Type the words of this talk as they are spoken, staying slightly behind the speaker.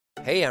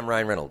Hey, I'm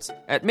Ryan Reynolds.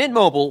 At Mint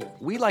Mobile,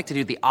 we like to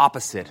do the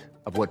opposite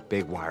of what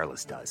Big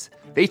Wireless does.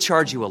 They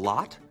charge you a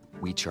lot,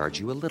 we charge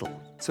you a little.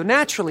 So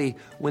naturally,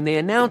 when they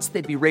announced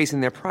they'd be raising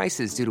their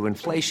prices due to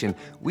inflation,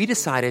 we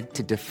decided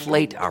to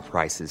deflate our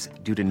prices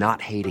due to not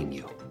hating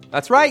you.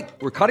 That's right.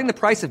 We're cutting the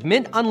price of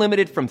Mint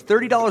Unlimited from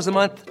 $30 a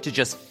month to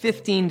just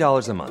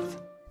 $15 a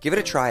month. Give it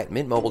a try at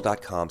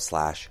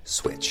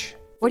mintmobile.com/switch.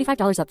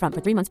 $45 up front for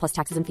 3 months plus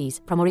taxes and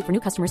fees. Promo rate for new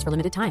customers for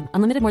limited time.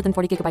 Unlimited more than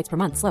 40 gigabytes per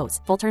month. Slows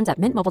full terms at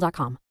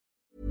mintmobile.com.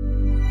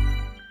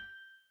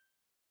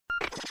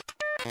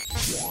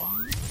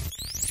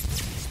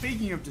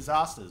 Speaking of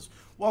disasters,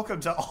 welcome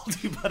to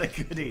Oldie But a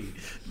Goodie,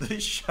 the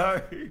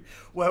show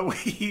where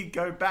we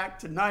go back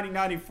to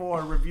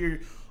 1994 and review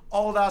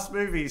old-ass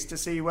movies to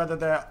see whether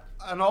they're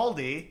an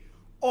oldie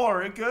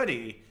or a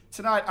goodie.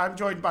 Tonight, I'm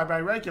joined by my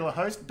regular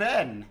host,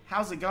 Ben.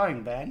 How's it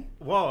going, Ben?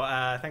 Whoa,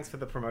 thanks for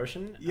the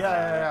promotion.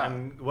 Yeah.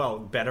 I'm,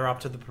 better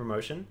up to the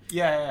promotion.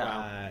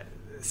 Yeah.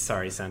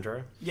 Sorry,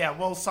 Sandro. Yeah,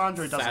 well,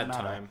 Sandro doesn't Sad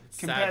matter. time.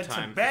 Compared Sad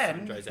time to for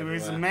Ben, Sandros who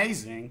is everywhere.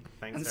 amazing,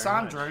 Thanks and very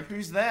Sandro, much.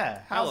 who's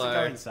there. How's Hello. it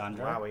going,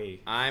 Sandro? Wowie.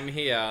 I'm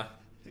here.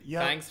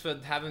 Yeah. Thanks for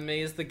having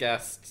me as the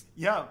guest.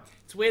 Yeah.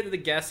 It's weird that the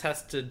guest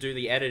has to do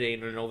the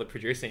editing and all the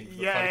producing for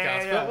the Yeah,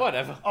 podcast, yeah. but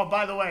whatever. Oh,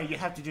 by the way, you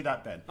have to do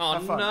that, Ben. Oh,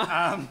 Have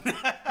fun. no.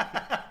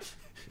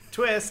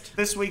 Twist.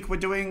 This week we're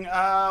doing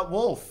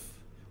Wolf,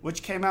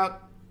 which came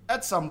out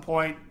at some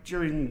point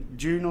during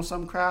June or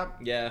some crap.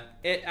 Yeah,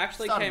 it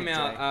actually Started came with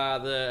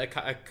out a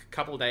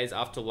couple days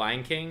after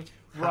Lion King.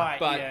 Right,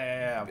 but,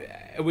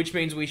 yeah. Which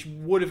means we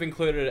would have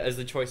included it as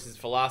the choices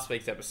for last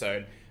week's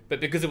episode. But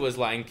because it was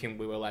Lion King,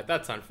 we were like,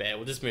 that's unfair.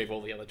 We'll just move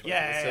all the other choices.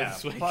 Yeah.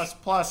 This week.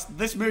 Plus,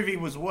 this movie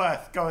was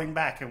worth going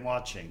back and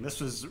watching.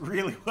 This was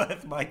really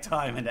worth my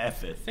time and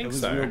effort. think It was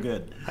so. real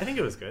good. I think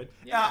it was good.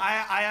 Yeah,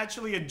 I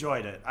actually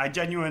enjoyed it. I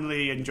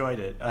genuinely enjoyed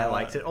it. I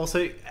liked it.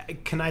 Also,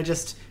 can I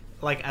just...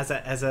 as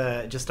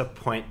a just a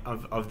point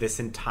of this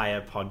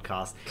entire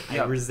podcast,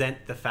 Yeah. I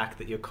resent the fact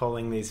that you're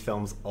calling these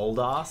films old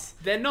ass.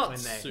 They're not When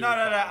they- super. No.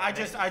 I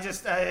just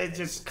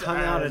Come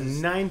out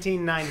in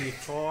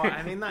 1994.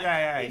 I mean, like,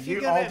 Yeah, if you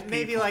you give old it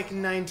maybe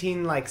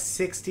people. like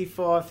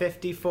 64,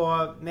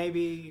 54,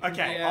 maybe.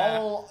 Okay, Yeah.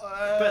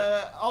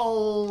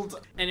 old.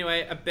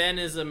 Anyway, Ben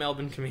is a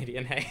Melbourne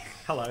comedian, hey.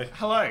 Hello.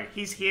 Hello,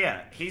 he's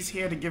here. He's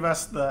here to give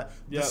us the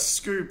Yep.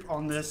 scoop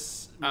on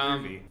this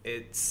movie.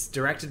 It's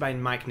directed by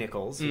Mike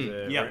Nichols, who's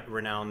a Yep.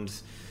 renowned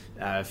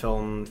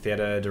film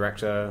theater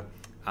director,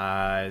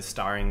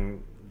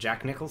 starring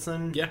Jack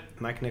Nicholson. Yeah.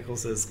 Mike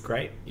Nichols is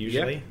great,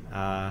 usually.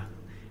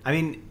 I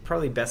mean,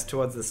 probably best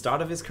towards the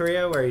start of his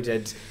career, where he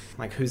did,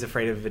 like, Who's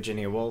Afraid of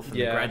Virginia Woolf, and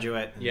Yeah. The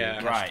Graduate, and Yeah.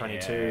 Catch Right,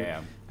 22.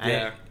 yeah.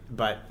 Yeah.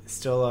 But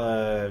still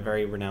a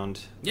very renowned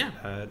Yeah.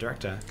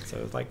 director.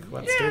 So, like,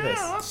 let's do this.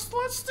 Let's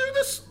do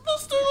this.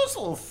 Let's do this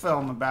little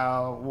film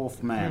about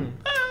Wolfman.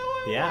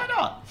 Yeah. Why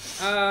not?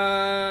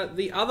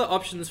 The other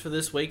options for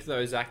this week,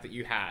 though, Zach, that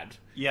you had,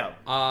 Yeah.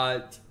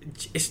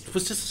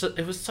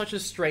 it was such a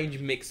strange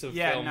mix of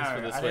Yeah, films no,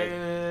 for this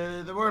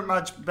week. there weren't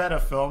much better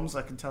films,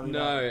 I can tell you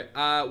that.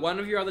 No, one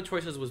of your other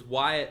choices was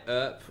Wyatt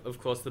Earp, of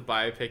course, the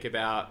biopic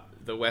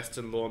about the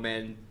Western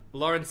lawman.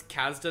 Lawrence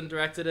Kasdan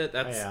directed it.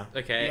 That's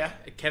okay. Yeah.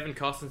 Kevin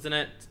Costner's in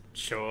it.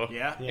 Sure.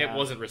 Yeah. It Yeah.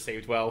 wasn't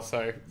received well,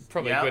 so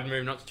probably Yeah. a good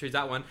move not to choose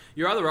that one.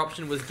 Your other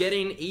option was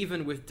Getting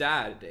Even with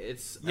Dad.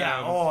 It's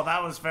Yeah,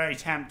 that was very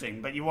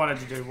tempting, but you wanted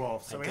to do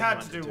Wolf, so we did had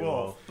want to to do do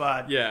Wolf, Wolf.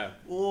 but Yeah.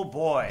 oh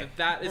boy.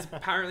 That is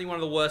apparently one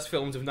of the worst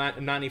films of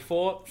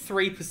 94.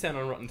 3%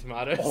 on Rotten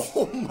Tomatoes.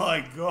 Oh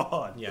my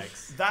god.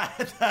 Yikes. That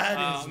is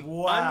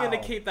wow. I'm going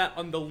to keep that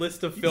on the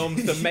list of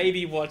films to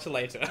maybe watch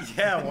later.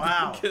 Yeah,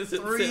 wow. Because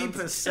it sounds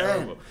 3%.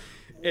 terrible.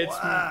 It's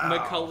Wow.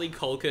 Macaulay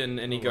Culkin,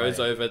 and he goes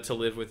over to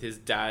live with his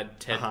dad,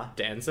 Ted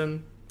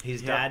Danson.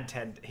 His dad,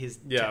 Ted. His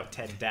Yeah.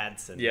 Ted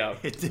Dadson. Yeah.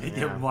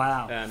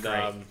 Wow. And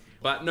Great.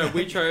 but no,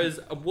 we chose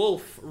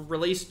Wolf,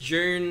 released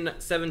June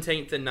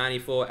 17th in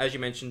 94, as you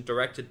mentioned,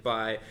 directed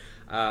by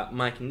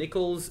Mike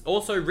Nichols,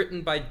 also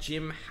written by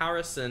Jim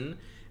Harrison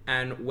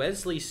and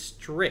Wesley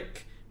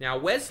Strick. Now,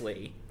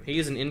 Wesley, he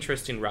is an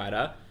interesting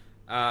writer.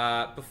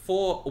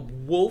 Before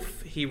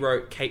Wolf, he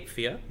wrote Cape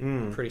Fear,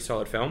 pretty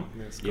solid film.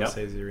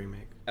 Scorsese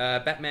remake.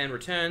 Batman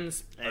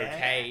Returns,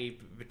 okay,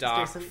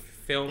 dark decent.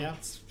 film, Yeah.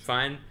 it's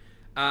fine.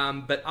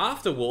 But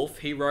after Wolf,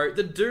 he wrote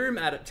the Doom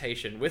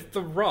adaptation with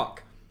The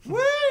Rock. Woo!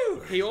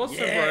 He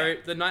also Yeah.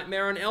 wrote the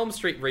Nightmare on Elm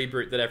Street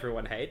reboot that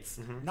everyone hates.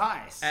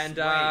 Nice. And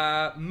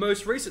Great.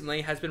 most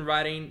recently has been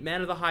writing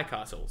Man of the High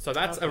Castle. So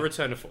that's a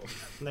return to form.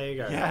 There you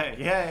go. Yeah,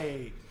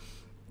 yay.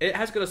 It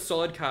has got a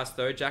solid cast,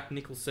 though. Jack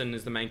Nicholson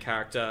is the main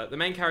character. The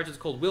main character is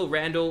called Will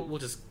Randall. We'll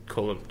just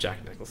call him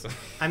Jack Nicholson.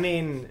 I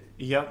mean,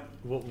 Yep.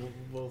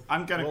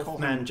 I'm gonna call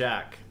Wolfman him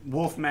Jack.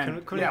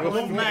 Wolfman. Can we Yeah, call him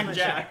Wolfman Wolfman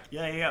Jack.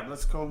 Yeah.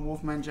 Let's call him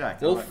Wolfman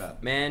Jack. I like that.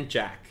 Wolfman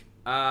Jack.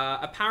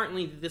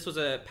 Apparently, this was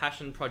a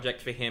passion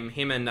project for him.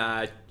 Him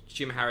and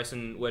Jim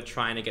Harrison were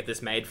trying to get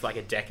this made for like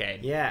a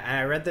decade. Yeah, and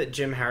I read that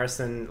Jim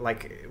Harrison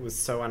was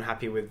so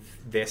unhappy with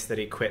this that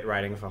he quit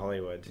writing for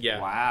Hollywood.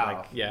 Yeah. Wow.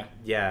 Like, Yeah.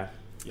 Yeah.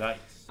 Yikes.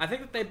 I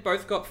think that they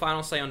both got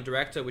final say on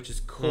director, which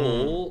is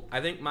cool.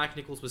 I think Mike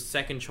Nichols was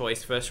second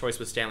choice. First choice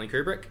was Stanley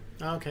Kubrick.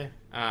 Oh, okay.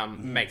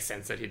 Makes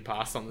sense that he'd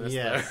pass on this,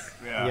 Yeah.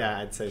 though. Yeah,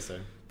 I'd say so.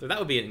 So that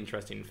would be an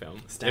interesting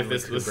film. Stanley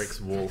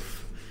Kubrick's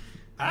Wolf.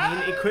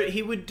 I mean,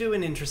 he would do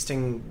an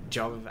interesting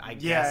job, I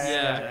guess.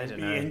 Yeah, I it'd don't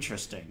be know.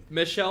 interesting.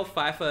 Michelle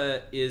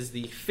Pfeiffer is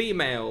the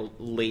female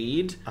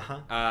lead,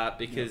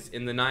 because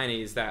in the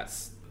 90s,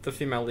 that's the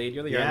female lead.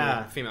 You're the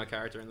only female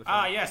character in the film.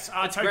 Ah, yes,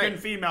 our It's token great.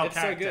 female It's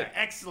so character. good.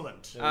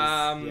 Excellent.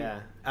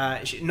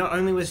 Not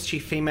only was she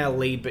female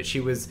lead, but she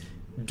was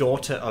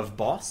daughter of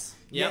Boss.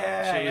 Yep,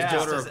 Yeah, she was yeah.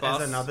 daughter As of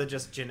Boss. another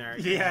just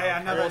generic.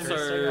 Yeah, another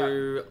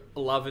Also,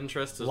 love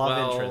interest as Love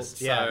well. interest,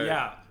 so- yeah.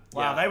 Yeah.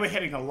 Wow, Yeah. they were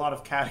hitting a lot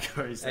of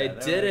categories They there.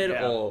 did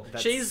it all.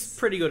 That's- She's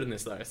pretty good in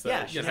this, though. So,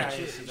 Yeah, you know.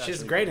 she's she's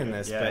actually great good. in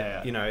this, Yeah, but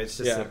yeah. you know, it's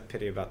just Yeah. a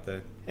pity about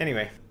the.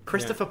 Anyway,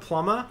 Christopher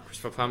Plummer,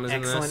 Christopher Plummer's in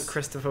excellent. this.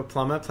 Christopher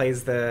Plummer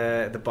plays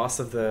the boss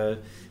of the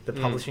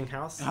publishing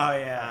house. Oh,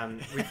 yeah.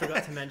 We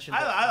forgot to mention.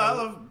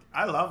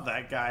 I love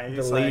that guy. the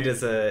He's lead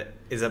like,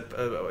 is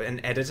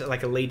an editor,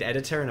 like a lead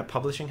editor in a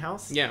publishing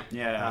house. Yeah.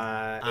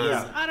 Yeah.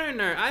 I don't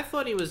know. I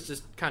thought he was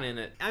just kind of in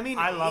it. I mean,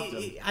 I loved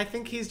him. I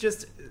think he's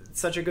just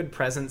such a good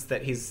presence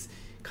that he's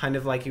kind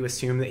of like you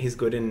assume that he's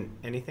good in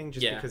anything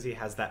just Yeah. because he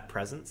has that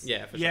presence.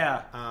 Yeah, for sure.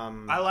 Yeah.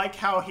 I like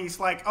how he's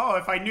like, oh,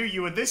 if I knew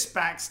you were this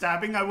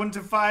backstabbing, I wouldn't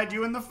have fired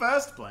you in the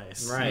first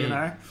place. Right. You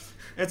know?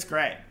 It's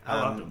great. I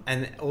loved him.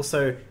 And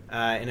also,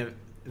 in a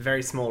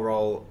very small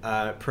role,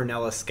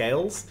 Prunella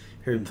Scales,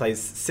 who plays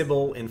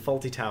Sybil in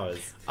Faulty Towers.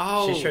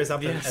 Oh, she shows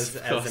up yes,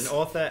 of as course. an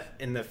author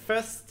in the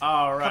first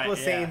Oh, right, couple of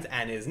yeah. scenes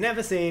and is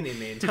never seen in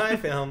the entire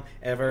film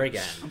ever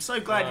again. I'm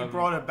so glad you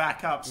brought her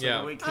back up so yeah.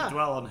 that we could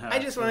dwell on her. I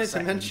just for a wanted to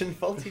second. mention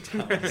Faulty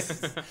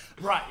Towers.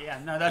 Right, yeah,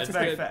 no, that's It's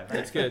very good. fair.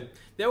 It's good.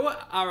 There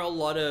are a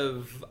lot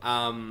of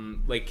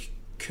like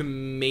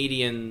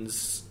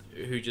comedians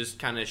who just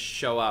kind of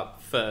show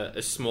up for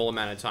a small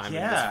amount of time in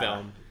Yeah. this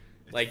film.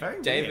 Like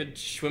very David weird.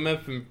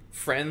 Schwimmer from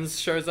Friends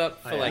shows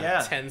up for like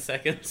Yeah. 10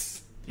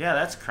 seconds. Yeah,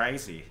 that's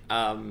crazy.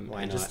 And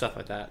not? just stuff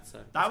like that. So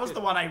That was the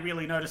one I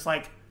really noticed,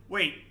 like,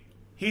 wait,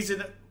 he's in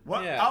the...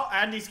 What? Yeah. Oh,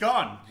 and he's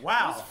gone.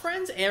 Wow. Was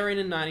Friends airing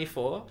in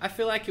 '94? I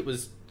feel like it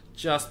was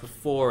just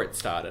before it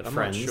started. I'm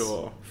Friends? not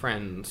sure.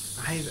 Friends.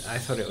 I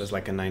thought it was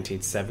like a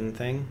 1907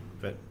 thing,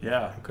 but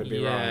Yeah. I could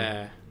be wrong.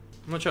 Yeah.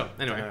 I'm not sure.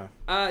 Anyway.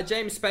 Dunno.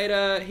 James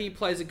Spader, he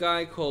plays a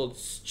guy called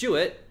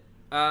Stuart.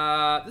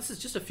 This is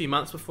just a few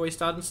months before he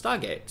started in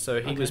Stargate, so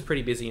he was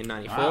pretty busy in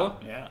 '94. Wow,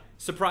 yeah.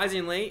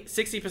 Surprisingly,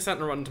 60%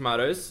 on Rotten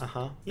Tomatoes. They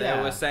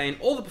Yeah. were saying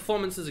all the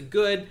performances are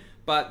good,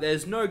 but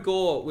there's no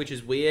gore, which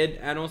is weird,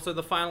 and also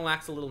the final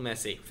act's a little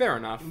messy. Fair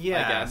enough, I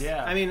guess.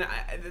 yeah. I mean,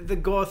 the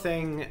gore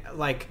thing,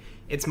 like,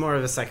 it's more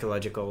of a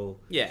psychological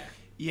Yeah.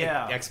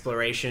 Yeah.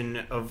 exploration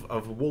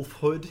of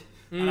wolfhood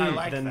and I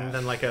like than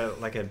that. like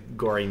a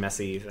gory,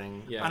 messy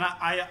thing. Yeah. And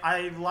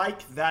I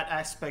like that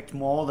aspect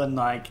more than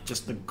like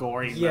just the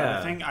gory Yeah.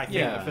 murder thing. I think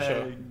Yeah, for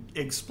they're sure.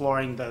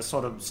 exploring the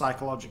sort of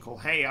psychological,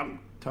 hey, I'm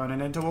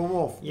turning into a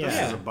wolf. This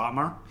Yeah. is a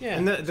bummer. Yeah.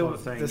 And the sort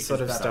of thing sort is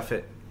of better. stuff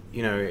it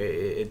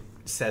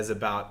says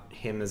about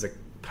him as a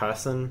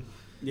person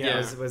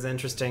Yeah. was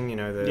interesting. You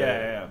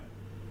know,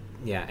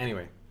 Yeah.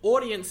 Anyway,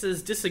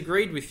 Audiences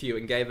disagreed with you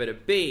and gave it a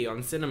B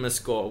on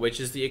CinemaScore, which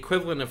is the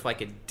equivalent of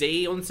like a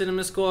D on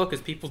CinemaScore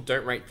because people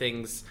don't rate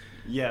things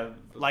Yeah.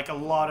 Like a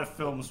lot of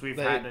films we've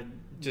had,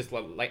 just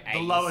like the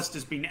A's. lowest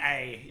has been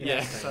A.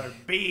 Yeah. So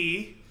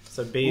B.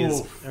 so B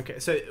is Oof. okay.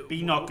 So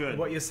B not good.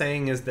 What you're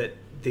saying is that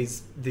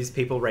these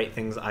people rate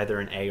things either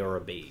an A or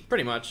a B.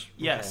 Pretty much.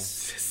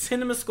 Yes.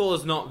 CinemaScore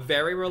is not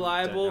very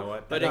reliable, Don't know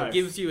what but that it is.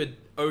 gives you an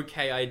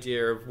okay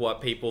idea of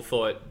what people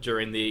thought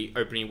during the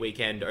opening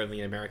weekend only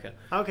in America.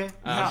 Okay.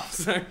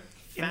 So In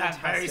that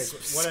very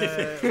Fantastic. What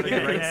a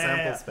specific... great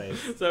Yeah. sample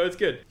space. so it's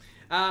good.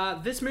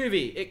 This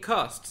movie, it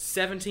cost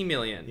 $70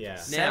 million.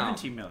 Yeah. Now,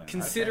 $70 million,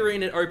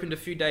 considering it opened a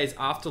few days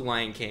after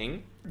Lion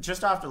King,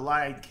 Just after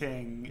Lion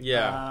King.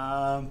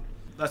 Yeah.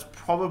 That's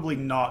probably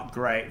not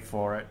great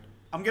for it.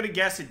 I'm gonna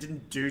guess it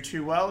didn't do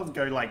too well and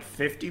go like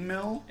 50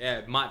 mil.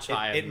 yeah, much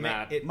higher than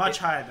that. Much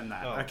higher than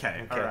that. Oh,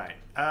 okay, okay. all right.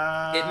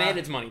 It made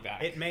its money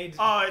back. It made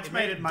Oh, it's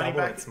made it money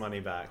double back? its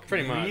money back.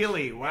 Pretty much.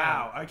 Really?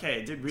 Wow. Okay,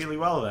 it did really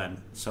well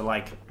then. So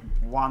like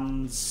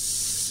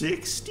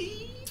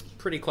 160?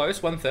 Pretty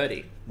close,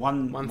 130.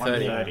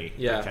 130. 130.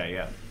 Yeah. Okay,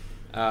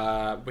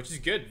 yeah. Which is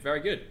good, very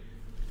good.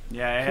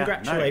 Yeah.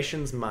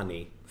 Congratulations,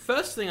 money.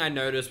 First thing I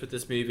noticed with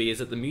this movie is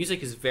that the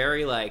music is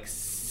very like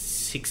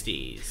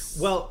 60s.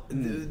 Well,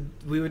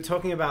 we were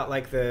talking about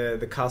like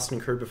the cast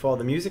and crew before.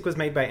 The music was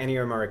made by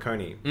Ennio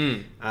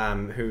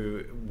Morricone,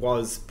 who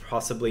was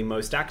possibly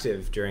most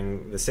active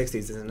during the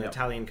 60s. As an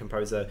Italian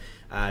composer,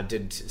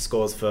 did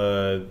scores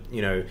for,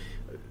 you know,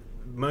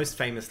 most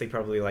famously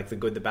probably like The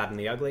Good, the Bad, and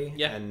the Ugly,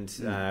 Yeah. and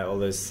all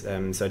those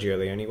Sergio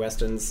Leone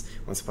westerns.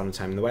 Once Upon a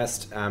Time in the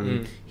West.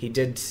 He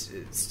did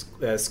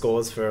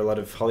scores for a lot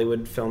of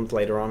Hollywood films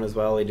later on as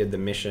well. He did The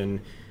Mission.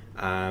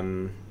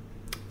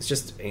 It's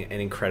just an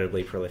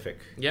incredibly prolific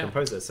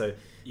composer. So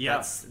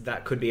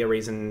that could be a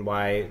reason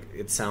why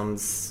it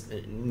sounds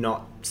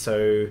not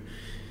so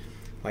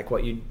like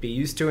what you'd be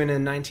used to in a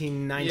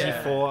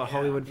 1994 Yeah,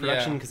 Hollywood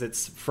production, yeah. because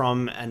it's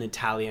from an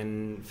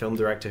Italian film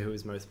director who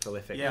was most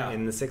prolific Yeah.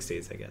 in the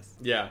 60s, I guess.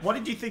 Yeah. What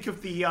did you think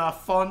of the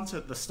font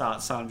at the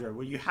start, Sandra?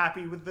 Were you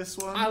happy with this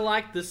one? I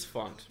like this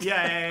font.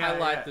 Yeah, I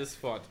like this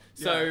font.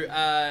 So,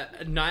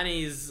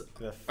 90s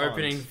The font.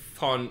 opening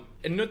font,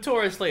 and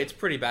notoriously, it's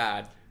pretty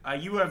bad.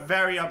 You were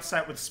very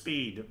upset with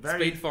Speed.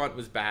 Speed font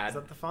was bad. Is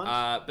that the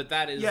font? But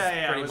that is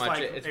Yeah, pretty it was much like,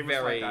 it. It's it was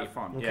very, like that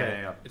font. Okay.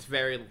 Yeah. it's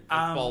very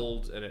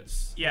bold and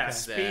it's there.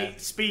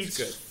 Speed's It's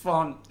good.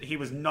 font, he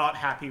was not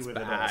happy with it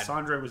at all. bad.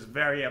 Sandra was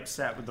very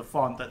upset with the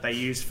font that they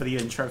used for the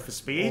intro for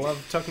Speed.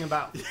 Love talking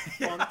about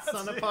fonts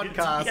on a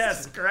podcast.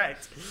 Yes,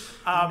 correct.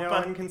 No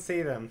but, one can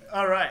see them.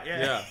 all right,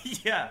 yeah.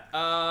 Yeah.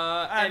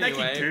 yeah. They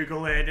Anyway, can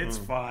Google it, it's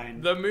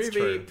fine. the movie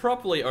true.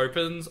 properly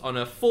opens on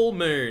a full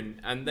moon,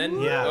 and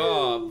then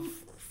Yeah.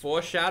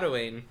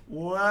 foreshadowing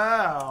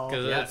Wow.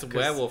 because Yeah, it's a 'cause-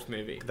 werewolf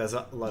movie. There's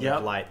a lot Yep.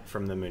 of light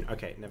from the moon.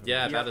 Okay, never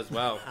Yeah, mind. that as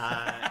well.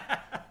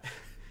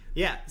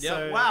 Yeah,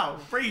 so... Wow,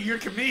 bring your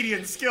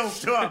comedian skills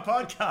to our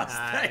podcast.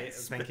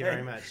 Thanks, Thank you man.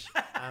 very much.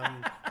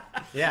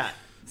 Yeah,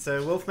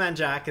 so Wolfman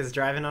Jack is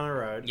driving on a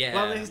road. Yeah.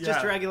 Well, he's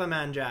just Yeah. regular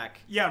man Jack.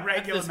 Yeah,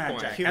 regular this man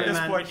point. Jack. Human At this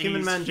man- point,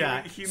 human he's man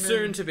Jack.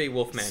 Soon to be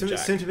Wolfman Jack.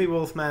 Soon to be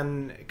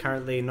Wolfman,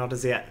 currently not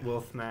as yet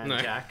Wolfman No.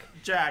 Jack.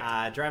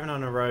 Jack. Driving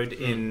on a road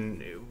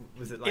in...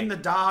 Was it like... in the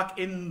dark,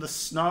 in the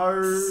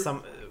snow.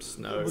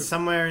 Snow.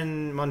 Somewhere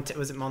in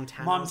was it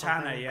Montana? or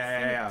Montana, something?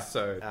 yeah.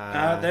 So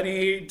Then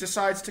he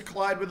decides to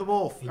collide with a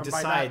wolf. He and by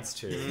decides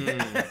to.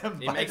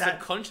 he by makes that-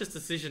 a conscious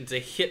decision to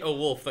hit a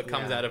wolf that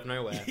comes Yeah. out of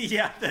nowhere.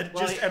 yeah, that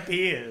Well, just he-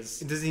 appears.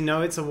 Does he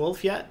know it's a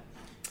wolf yet?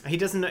 He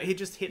doesn't know. He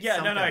just hits Yeah,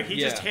 something. no, he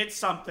just Yeah. hits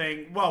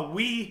something. Well,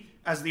 we,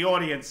 as the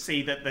audience,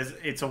 see that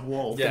it's a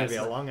wolf. Yeah. It's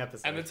gonna be a long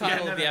episode. And the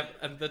title Yeah,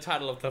 of no, the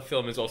title of the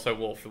film is also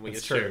Wolf, and we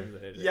That's assume true.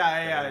 that it is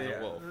Yeah.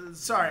 a wolf.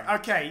 Sorry.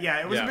 Okay.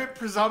 Yeah, it was a Yeah. bit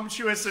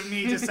presumptuous of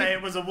me to say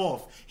it was a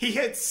wolf. He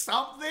hits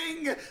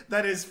something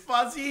that is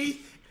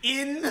fuzzy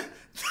in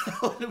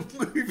the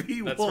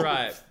movie. That's Wolf.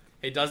 right.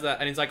 He does that,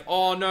 and he's like,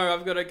 "Oh no,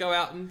 I've got to go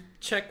out and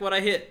check what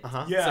I hit."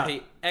 Yeah. So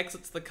he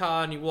exits the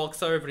car and he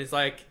walks over and he's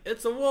like,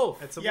 "It's a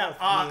wolf." It's a Yeah.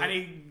 wolf. And he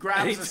and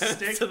grabs he a turns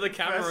stick to the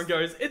camera first. and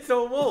goes, "It's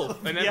a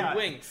wolf," and then Yeah.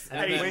 winks, And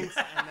and, he then, winks,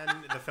 and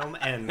then the film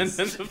and ends.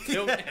 then the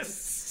film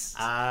ends.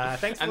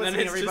 Thanks for And then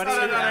listening, it's just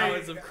everybody. 2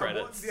 hours of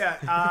credits.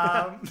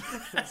 Yeah.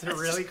 It's a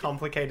really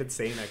complicated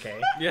scene.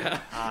 Okay. Yeah.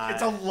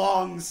 It's a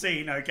long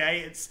scene,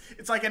 okay? It's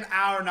like an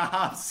hour and a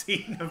half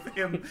scene of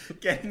him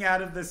getting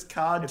out of this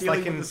car, dealing like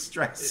with in the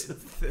stress.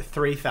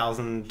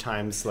 3,000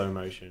 times slow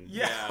motion.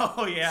 Yeah.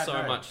 Oh yeah. So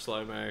no. much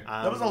slow mo.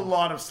 That was a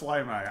lot of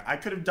slow mo. I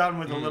could have done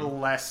with a little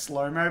less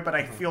slow mo, but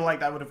I feel like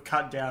that would have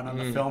cut down on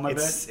the film a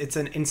bit. It's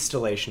an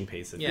installation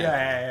piece.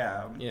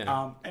 Yeah.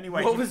 Yeah.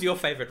 Anyway, What was your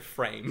favorite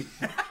frame?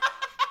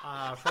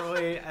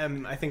 Probably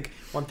I think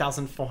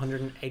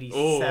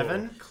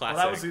 1,487.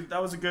 Classic. well,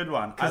 that was a good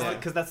one. I like,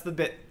 Because that's the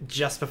bit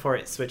just before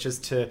it switches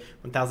to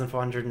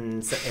 1,400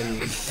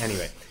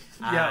 anyway.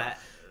 yeah.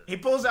 He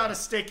pulls out a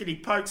stick and he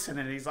pokes it,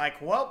 and he's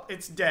like, "Well,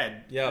 it's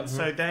dead." Yeah. And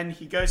so then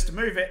he goes to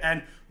move it,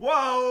 and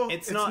whoa,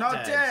 It's it's not not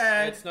dead.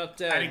 dead. It's not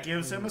dead. And it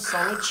gives him a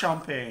solid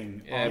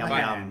chomping Yeah, on the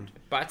bite- hand.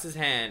 bites his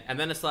hand, and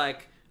then it's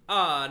like,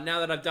 now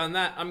that I've done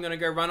that, I'm gonna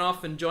go run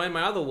off and join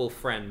my other wolf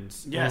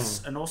friends.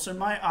 Yes, and also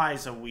my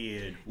eyes are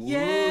weird.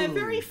 Yeah,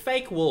 very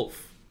fake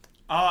wolf.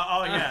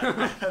 Oh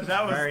yeah,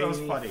 that Very was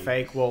funny.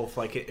 fake wolf.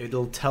 Like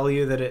it'll tell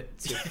you that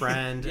it's your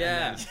friend.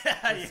 Yeah. Yeah.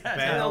 And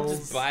they'll Bells.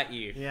 just bite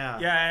you. Yeah.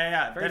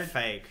 Yeah. Very Then it-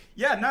 fake.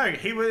 Yeah, no,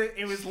 he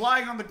was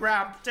lying on the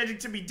ground pretending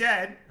to be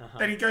dead.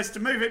 Then he goes to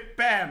move it,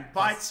 bam,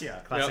 bites you.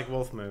 Classic Yep.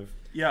 wolf move.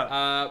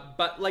 Yeah.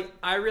 But like,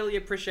 I really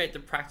appreciate the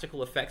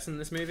practical effects in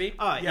this movie.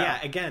 Oh Yeah. yeah.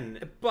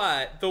 Again.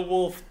 But the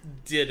wolf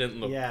didn't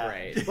look Yeah.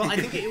 great. Well, I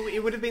think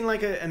it would have been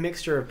like a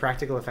mixture of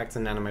practical effects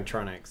and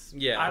animatronics.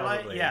 Yeah, I like,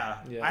 probably. yeah.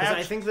 Yeah. 'Cause I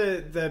actually- think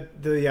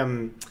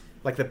the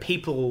like the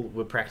people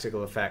were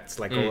practical effects,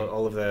 like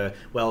all of the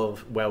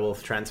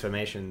werewolf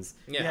transformations.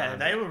 yeah,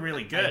 they were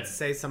really good. I'd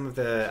say some of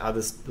the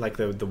others, like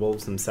the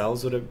wolves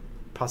themselves, would have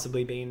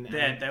possibly been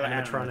Yeah, they were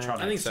animatronic. animatronic.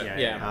 I think so. Yeah,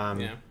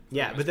 Yeah.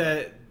 yeah. But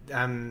the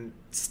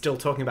still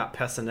talking about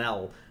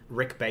personnel,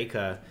 Rick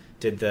Baker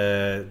did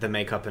the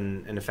makeup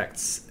and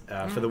effects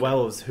for the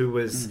werewolves, who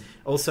was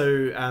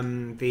also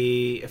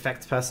the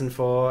effects person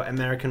for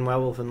American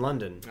Werewolf in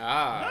London.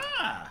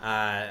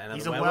 Another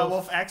He's a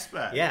werewolf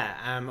expert.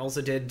 Yeah,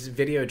 also did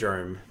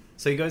Videodrome.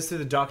 So he goes to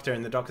the doctor,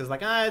 and the doctor's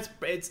like,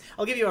 it's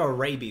I'll give you a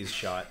rabies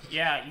shot.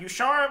 Yeah, you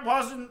sure it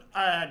wasn't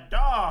a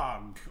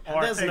dog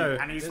or There's thing? no-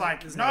 and he's there's-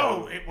 like, there's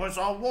no, no- it was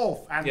a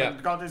wolf. And Yeah.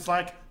 the doctor's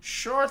like,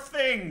 sure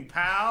thing,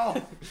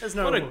 pal. There's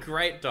no, What a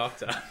great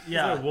doctor.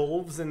 Yeah. there's no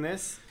wolves in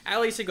this.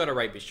 At least he got a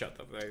rabies shot,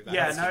 though.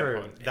 Yeah, That's no,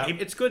 True. That-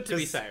 It's good to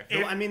be 'cause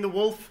safe. I mean, the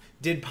wolf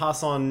did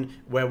pass on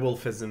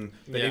werewolfism,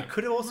 but Yeah. it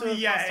could have also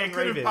Yeah, passed on it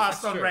could have rabies.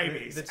 passed on true.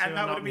 rabies. The two And are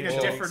that would not have been a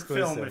mutually different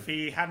exclusive. film if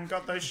he hadn't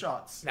got those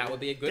shots. That would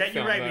be a good Get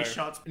your film. rabies though.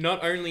 shots.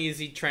 Not only is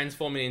he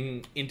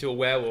transforming into a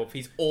werewolf,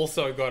 he's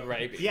also got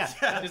rabies. Yeah.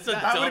 Just a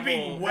That would have double-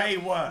 been way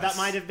worse. That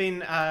might have been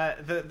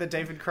the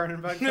David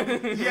Cronenberg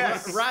film.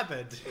 Yes.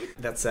 Rabid.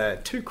 That's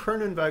 2 2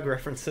 Cronenberg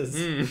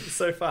references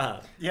so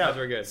far. Yeah, That's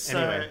very good. So,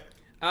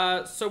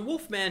 Anyway. So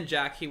Wolfman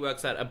Jack, he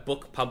works at a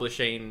book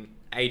publishing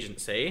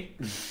agency.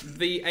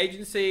 The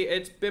agency,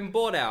 it's been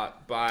bought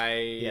out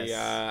by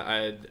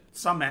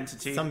some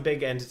entity. Some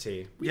big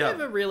entity. we Yeah.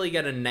 never really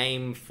get a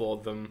name for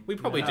them. We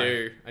probably No.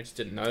 do. I just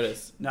didn't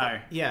notice. No,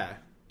 Yeah.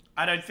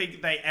 I don't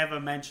think they ever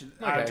mentioned.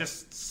 Okay. I'm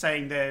just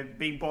saying they're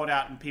being bought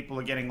out and people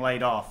are getting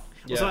laid off.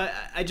 Yeah. So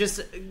I just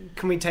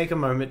can we take a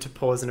moment to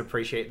pause and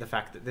appreciate the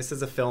fact that this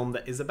is a film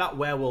that is about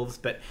werewolves,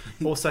 but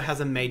also has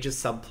a major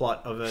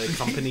subplot of a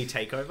company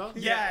takeover.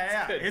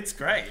 Yeah, good. it's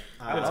great.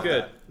 That's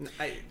good.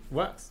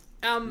 Works.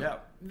 Yeah.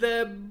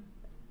 The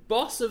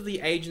boss of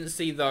the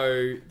agency,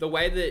 though, the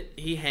way that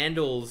he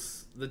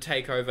handles the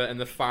takeover and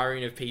the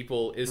firing of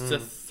people is to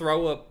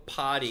throw a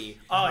party,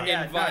 Oh,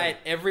 yeah, invite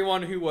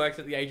everyone who works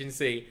at the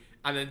agency,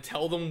 and then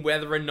tell them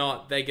whether or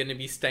not they're going to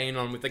be staying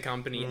on with the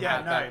company Yeah,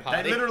 at that no,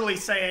 party. they literally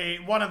say,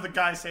 one of the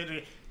guys said to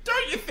me,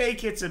 don't you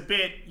think it's a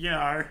bit,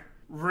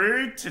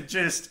 rude to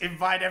just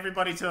invite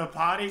everybody to a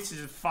party to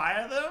just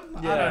fire them?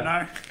 I Yeah. don't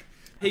know.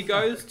 He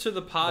goes to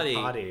the party.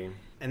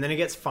 And then he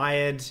gets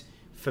fired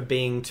for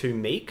being too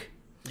meek.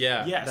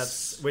 Yeah.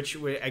 Yes. Which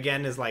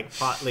again is like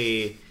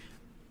partly.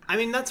 I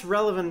mean, that's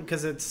relevant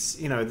because it's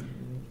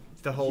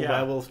the whole Yeah.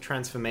 werewolf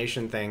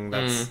transformation thing.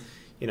 That's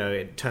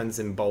it turns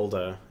him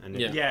bolder and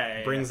it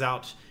Yeah. brings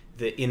out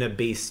the inner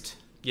beast.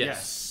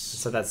 Yes.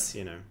 So that's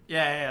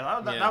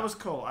That was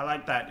cool. I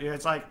like that.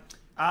 It's like,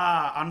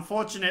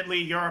 unfortunately,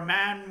 you're a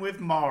man with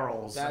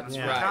morals. That's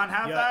We right. can't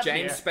have that.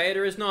 James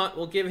Spader is not.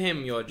 We'll give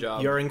him your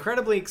job. You're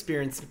incredibly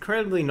experienced,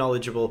 incredibly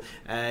knowledgeable,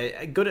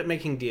 good at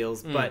making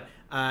deals, but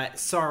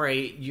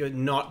sorry, you're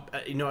not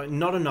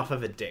not enough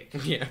of a dick.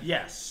 Yeah.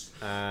 Yes.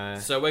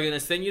 So we're going to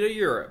send you to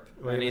Europe.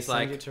 We're And gonna he's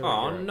send you like, to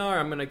oh Europe." no,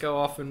 I'm going to go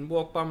off and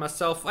walk by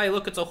myself. Hey,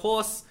 look, it's a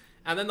horse.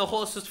 And then the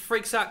horse just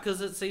freaks out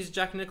because it sees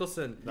Jack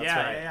Nicholson.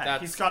 Yeah.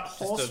 That's He's got just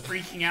horse a-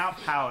 freaking out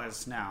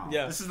powers now.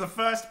 Yeah. This is the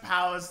first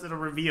powers that are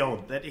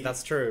revealed. That he's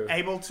That's true.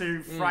 able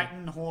to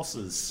frighten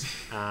horses.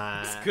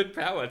 It's good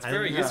power. It's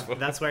very And, useful.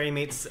 That's where he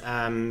meets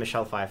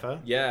Michelle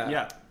Pfeiffer, Yeah.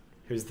 Yeah.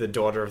 who's the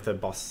daughter of the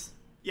boss.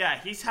 Yeah,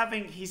 he's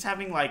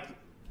having like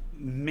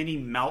mini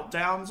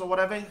meltdowns or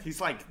whatever.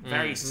 He's like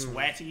very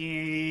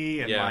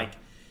sweaty and Yeah. like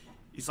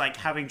he's like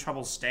having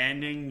trouble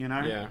standing,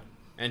 Yeah.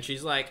 And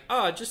she's like,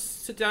 oh,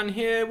 just sit down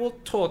here. We'll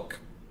talk.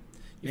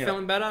 You Yeah.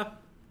 feeling better?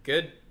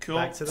 Good. Cool.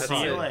 Back to the See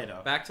you party. later.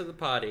 Back to the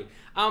party.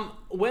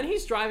 When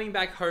he's driving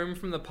back home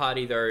from the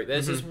party, though,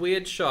 there's this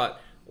weird shot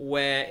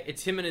where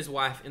it's him and his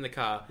wife in the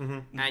car,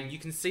 and you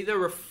can see the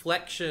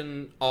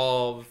reflection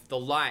of the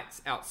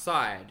lights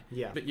outside,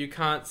 Yeah. but you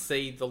can't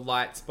see the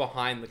lights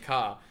behind the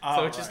car. Oh,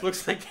 so it just right.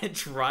 looks like they're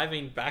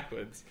driving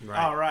backwards.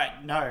 Oh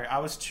right, no, I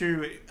was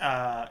too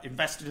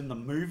invested in the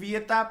movie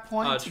at that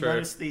point Oh, to true.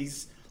 notice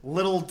these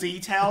little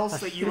details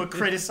that you were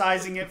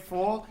criticizing it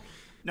for.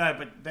 No,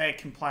 but they're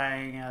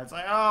complaining. It's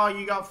like, oh,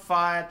 you got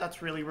fired.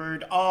 That's really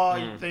rude.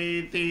 Oh,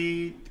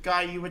 the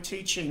guy you were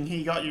teaching,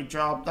 he got your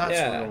job. That's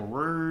Yeah. real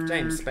rude.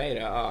 James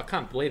Spader, oh, I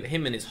can't believe it.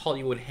 Him and his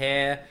Hollywood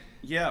hair.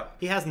 Yeah.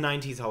 He has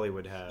 90s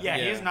Hollywood hair. Yeah,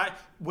 Yeah. he's not,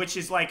 which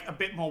is like a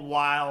bit more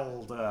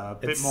wild, a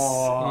bit It's-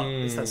 more,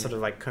 It's that sort of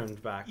like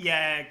combed back.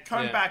 yeah,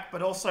 combed Yeah. back,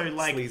 but also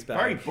like Sleaze back.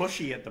 very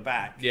bushy at the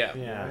back. Yeah.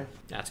 Yeah.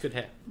 That's good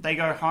hair. They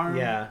go home.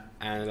 Yeah.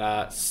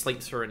 And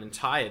sleeps for an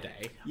entire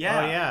day.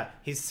 Yeah. Oh yeah.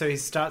 He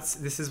starts.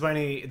 This is when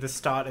the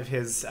start of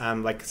his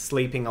like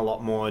sleeping a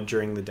lot more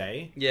during the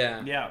day.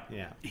 Yeah. Yeah.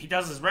 Yeah. He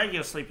does his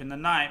regular sleep in the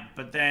night,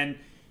 but then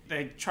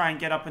they try and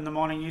get up in the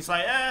morning. He's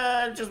like,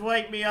 just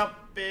wake me up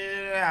in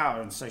an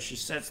hour. And so she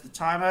sets the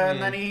timer,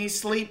 and then he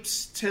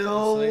sleeps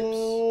till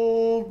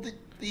the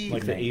evening.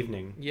 Like the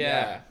evening.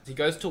 Yeah. He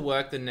goes to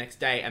work the next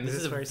day, and this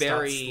is a where he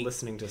very starts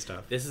listening to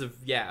stuff. this is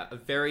a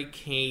very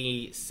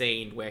key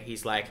scene where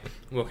he's like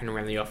walking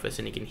around the office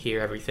and he can hear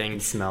everything.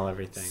 And smell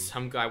everything.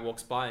 Some guy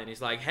walks by and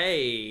he's like,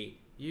 "Hey,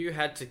 you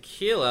had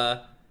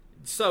tequila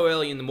so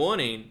early in the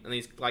morning," and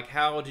he's like,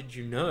 "How did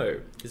you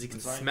know?" Because he can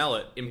smell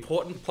it.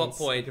 Important plot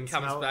point You can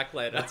comes smell- back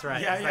later. That's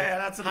right. Yeah, It's yeah,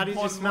 that's an how did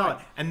you important smell point.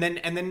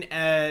 it? And then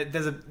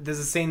there's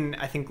a scene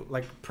I think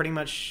like pretty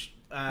much.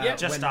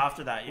 Just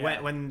after that,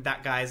 yeah. When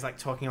that guy's like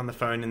talking on the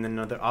phone in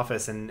another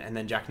office, and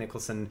then Jack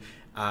Nicholson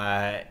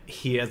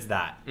hears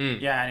that.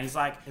 Yeah, and he's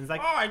like,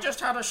 like- I just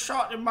had a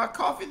shot in my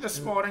coffee this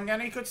morning,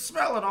 and he could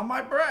smell it on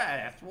my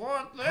breath.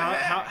 What the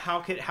heck?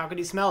 How could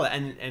he smell it?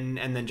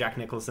 And then Jack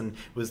Nicholson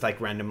was like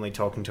randomly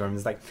talking to him.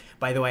 He's like,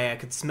 by the way, I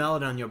could smell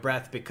it on your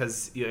breath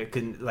because you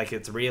can like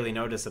it's really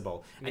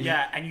noticeable. And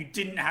Yeah, and you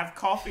didn't have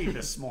coffee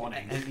this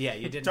morning. yeah,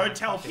 you didn't. Don't have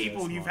tell coffee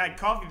people this you've morning. had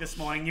coffee this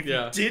morning if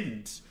Yeah. you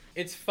didn't.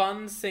 It's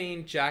fun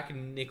seeing Jack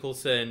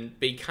Nicholson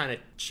be kind of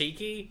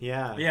cheeky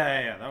Yeah.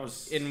 Yeah, that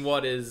was... in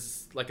what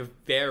is like a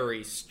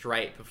very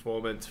straight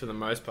performance for the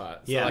most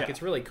part. So, Yeah. like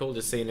it's really cool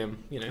just seeing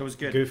him, you know. It was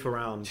good. Goof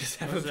around. just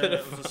It have was a bit a,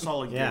 of it was a fun.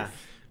 solid Yeah.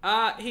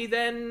 goof. He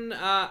then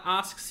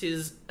asks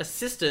his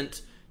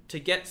assistant to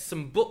get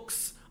some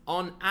books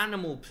on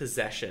animal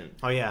possession.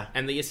 Oh, yeah.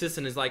 And the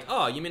assistant is like,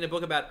 "Oh, you mean a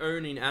book about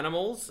owning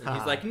animals?" And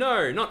he's Ah. like,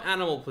 "No, not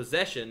animal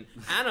possession,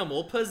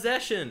 animal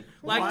possession,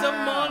 like Wow.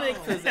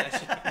 demonic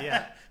possession."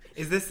 Yeah.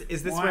 Is this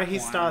Wow, where he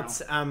wow.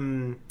 starts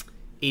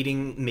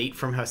eating meat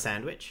from her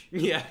sandwich?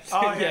 Yeah,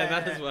 Oh, yeah, yeah,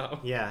 that yeah. as well.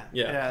 Yeah.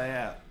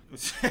 Yeah.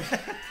 Yeah.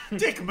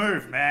 Dick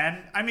move,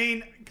 man. I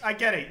mean, I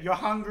get it. You're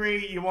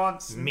hungry. You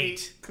want some meat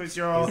Meat. because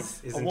you're a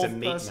He's into wolf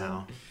meat person.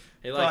 now.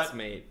 He likes But-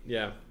 meat.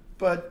 Yeah,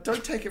 But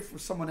don't take it from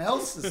someone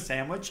else's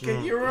sandwich.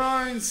 Get your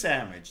own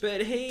sandwich.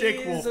 but he Dick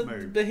is Wolf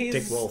move. But he's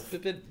Dick Wolf.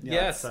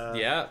 yes, it's,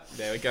 yeah.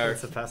 There we go.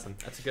 It's a person.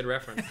 That's a good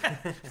reference.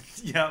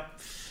 Yep.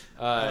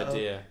 Oh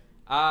dear.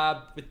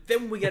 But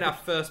then we get our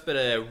first bit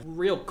of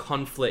real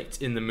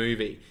conflict in the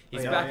movie.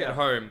 He's back at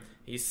home.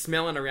 He's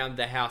smelling around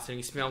the house and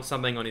he smells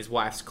something on his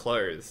wife's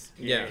clothes.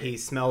 Yeah. He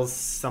smells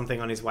something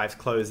on his wife's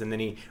clothes, and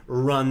then he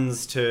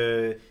runs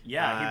to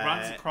Yeah, he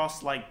runs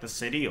across like the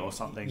city or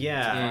something.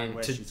 to find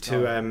where she's to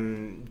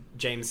going.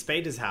 James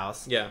Spader's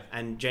house. Yeah.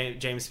 And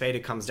James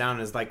Spader comes down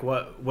and is like,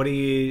 "What are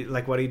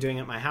you doing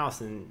at my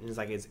house?" And he's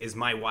like, "Is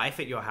my wife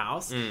at your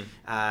house?"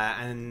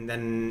 And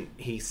then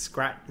he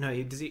bites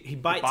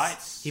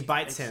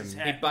It's him. his He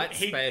hand. bites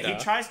Spader.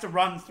 He tries to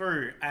run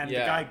through, and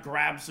Yeah. the guy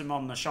grabs him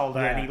on the shoulder,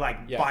 and he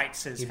Yeah.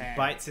 bites his He hand.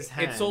 bites his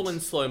hand. It's all in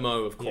slow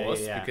mo, of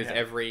course, yeah, because yeah.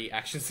 every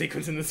action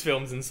sequence in this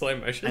film's in slow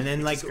motion. and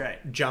then like is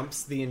great.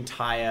 jumps the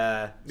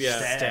entire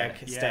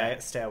Yeah.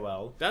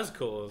 stairwell. That's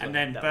cool. and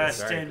then That was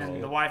bursts very in, cool.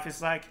 and the wife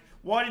is like,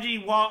 "What did he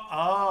want?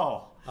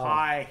 Oh,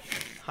 hi."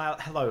 Hi,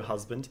 hello,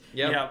 husband.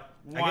 Yep. Yep.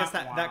 I guess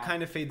that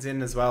kind of feeds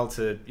in as well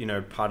to,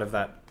 part of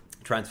that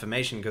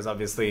transformation, because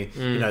obviously,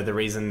 the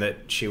reason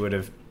that she would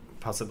have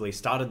possibly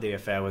started the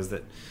affair was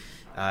that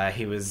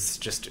he was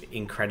just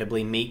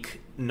incredibly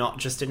meek, not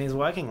just in his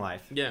working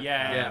life.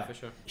 Yeah. for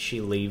sure.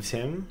 She leaves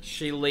him.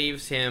 She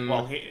leaves him.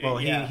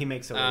 He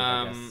makes her leave,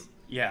 I guess.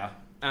 yeah.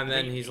 And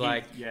then he's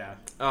like, yeah.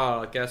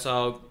 "Oh, I guess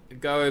I'll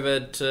go over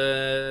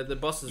to the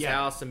boss's Yeah.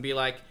 house and be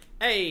like,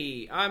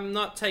 hey, I'm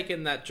not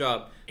taking that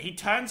job." He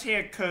turns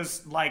here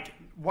because, like,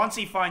 once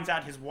he finds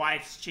out his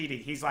wife's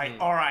cheating, he's like,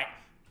 Hmm. all right,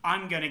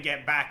 I'm going to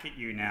get back at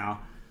you now.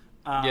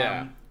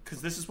 Yeah.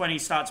 Because this is when he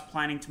starts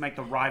planning to make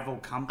the rival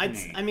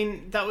company. I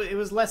mean, it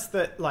was less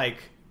that, like,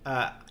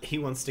 he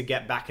wants to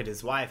get back at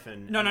his wife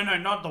and... No,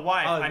 not the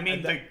wife. Oh, I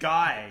mean the- the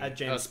guy.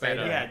 James Spader.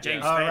 Spader. Yeah,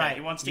 James Oh, Spader. right.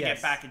 He wants to Yes.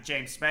 get back at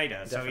James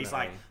Spader. So he's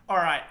like, Definitely. all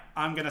right,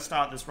 I'm going to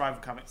start this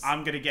rival company.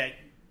 I'm going to get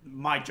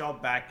my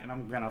job back and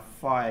I'm going to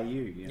fire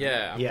you. you know?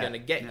 Yeah, I'm Yeah. gonna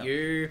get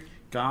you.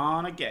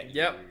 Gonna get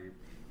Yep. you.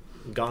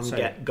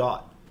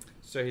 Got.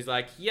 So he's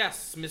like,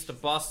 "Yes, Mr.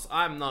 Boss,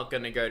 I'm not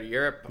gonna go to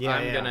Europe. Yeah,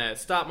 I'm yeah. gonna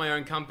start my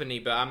own company,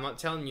 but I'm not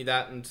telling you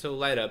that until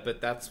later." But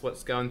that's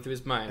what's going through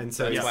his mind. And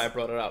so that's he's- why I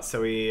brought it up.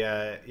 So he,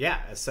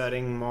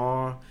 asserting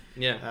more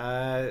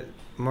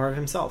of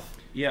himself.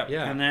 Yep.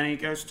 Yeah. And then he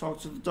goes to talk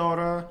to the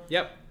daughter.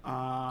 Yep.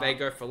 Uh, They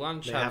go for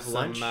lunch, they have have some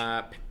lunch.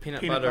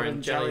 peanut butter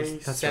and jelly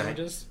jellies. That's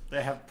sandwiches.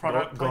 They have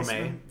product Gourmet.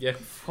 placement Yeah, of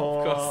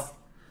for course.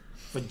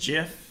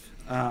 Jif.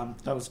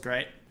 That was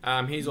great.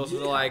 He's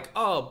also like,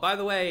 "Oh, by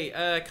the way,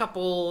 a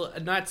couple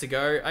nights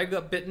ago, I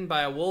got bitten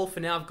by a wolf,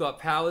 and now I've got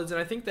powers, and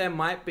I think there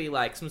might be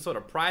like some sort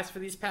of price for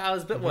these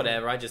powers, but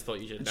whatever. I just thought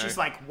you should And know." she's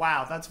like,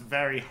 wow, that's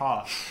very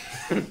hot.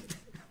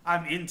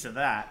 I'm into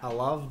that. I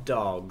love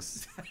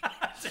dogs.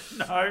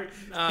 No.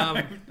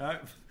 No.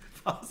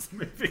 Fast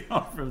moving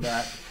on from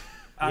that.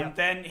 Yep.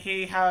 Then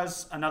he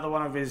has another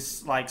one of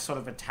his like sort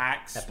of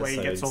attacks where he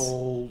gets Episodes.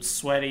 all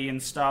sweaty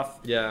and stuff.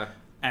 yeah,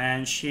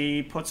 And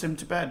she puts him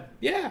to bed.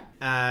 yeah.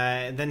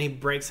 Then he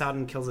breaks out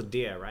and kills a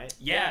deer, right?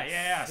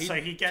 Yeah. So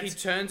he gets. He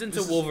turns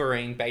into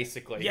Wolverine,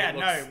 basically. Yeah, He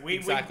no, looks we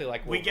exactly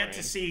like we Wolverine. get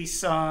to see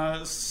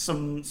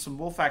some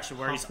wolf action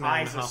where his Half man,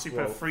 eyes are half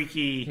super wolf.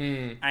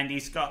 freaky, and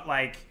he's got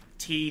like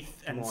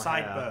teeth and More hair.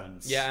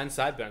 sideburns. Yeah, and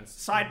sideburns.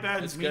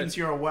 Sideburns It's means good.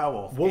 you're a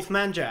werewolf.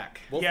 Wolfman Jack.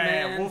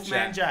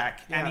 Wolfman Jack.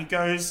 And he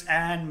goes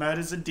and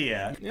murders a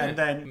deer, Yeah. and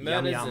then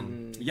Murders yum.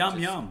 and Yum,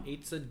 just yum.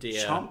 eats a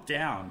deer. chomp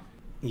down.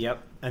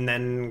 Yep. And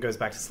then goes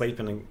back to sleep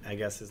and I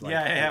guess is like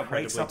Yeah,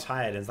 incredibly wakes up.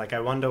 tired. It's like, I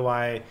wonder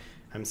why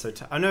I'm so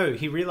tired. Oh no,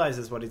 he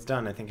realizes what he's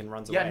done, I think, and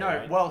runs Yeah, away. no.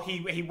 right? Well,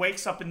 he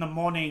wakes up in the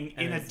morning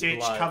in a it's ditch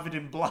blood. covered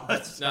in blood,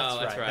 No,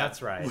 that's right.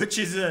 That's right. which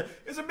is a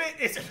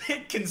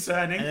bit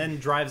concerning. And then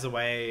drives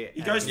away.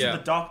 He goes Yeah. to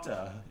the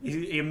doctor.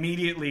 He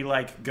immediately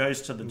like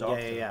goes to the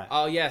doctor. Yeah.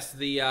 Oh yes,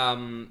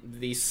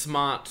 the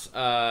smart,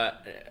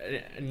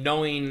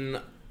 knowing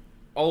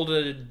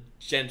older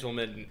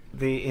gentleman.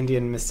 The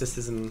Indian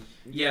mysticism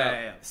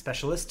Yeah.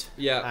 specialist.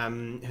 Yeah.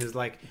 Who's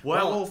like,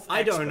 Werewolf well,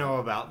 I don't expert. know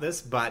about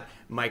this, but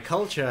my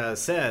culture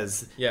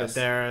says Yes. that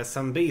there are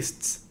some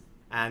beasts.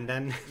 And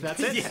then that's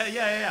it.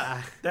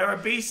 Yeah. There are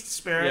beast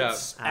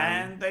spirits,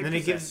 and they then he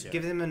possess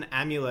gives you. him an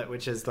amulet,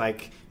 which is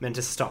like meant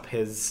to stop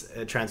his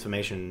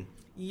transformation.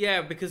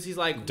 Yeah, because he's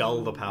like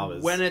Dull the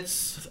powers. When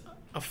it's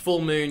a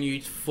full moon,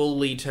 you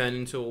fully turn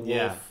into a wolf.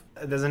 Yeah.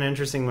 There's an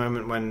interesting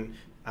moment when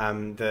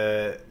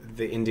the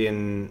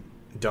Indian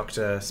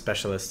doctor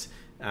specialist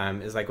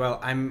is like, well,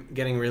 I'm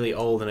getting really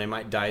old and I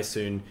might die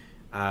soon.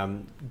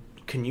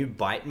 can you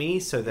bite me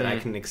so that I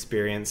can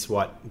experience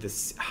what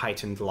this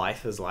heightened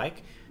life is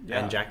like? Yeah.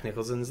 And Jack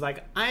Nicholson's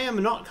like, I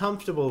am not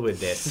comfortable with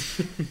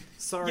this.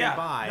 Sorry,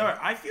 bye. No,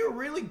 I feel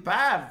really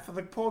bad for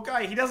the poor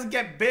guy. He doesn't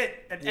get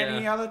bit at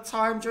any other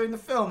time during the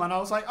film, and I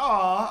was like,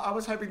 oh, I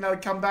was hoping they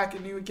would come back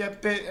and he would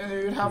get bit and he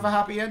would have a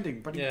happy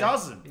ending, but he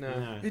doesn't.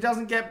 No. He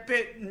doesn't get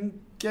bit and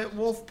get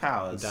wolf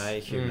powers. Die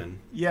human.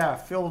 Yeah, I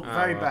feel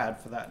very well. bad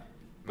for that.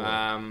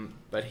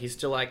 But he's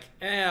still like,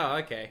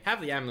 okay,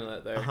 have the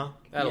amulet though.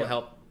 That'll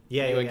help.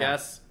 Yeah, you, yeah, I yeah.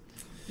 guess.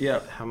 Yeah.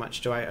 How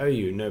much do I owe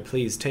you? No,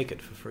 please take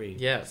it for free.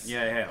 Yes.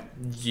 Yeah.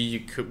 You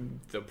could.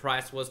 The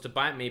price was to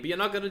bite me, but you're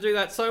not going to do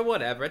that. So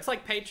whatever. It's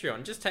like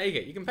Patreon. Just take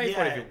it. You can pay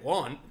for it if you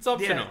want. It's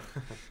optional.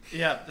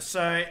 Yeah.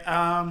 So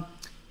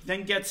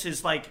then gets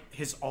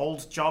his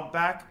old job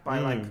back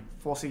by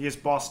forcing his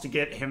boss to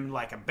get him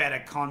like a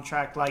better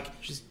contract.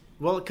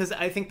 Well, because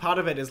I think part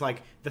of it is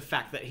like the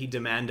fact that he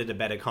demanded a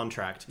better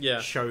contract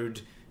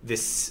showed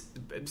this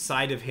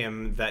side of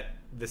him that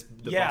the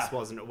boss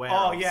wasn't aware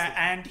of. Oh, yeah,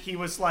 and he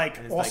was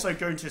also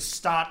going to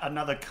start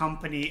another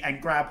company and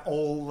grab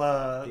all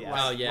the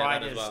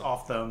writers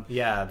off them.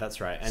 Yeah, that's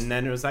right. And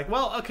then it was like,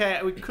 well,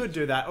 okay, we could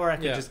do that, or I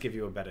could just give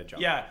you a better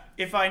job. Yeah,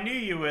 if I knew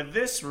you were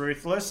this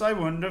ruthless, I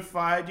wouldn't have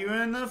fired you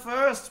in the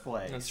first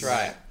place. That's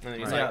right. And then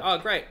he's like, oh,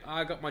 great,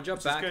 I got my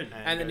job back. good.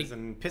 And then he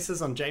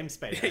pisses on James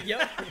Spader.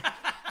 Yep.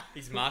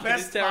 He's marking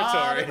Best his part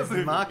territory. of the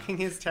movie. Marking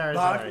his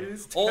territory.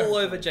 All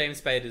over James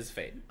Spader's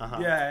feet.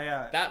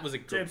 Yeah. That was a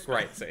great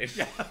scene.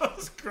 Yeah, that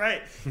was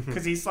great.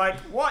 Because he's like,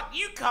 what?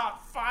 You can't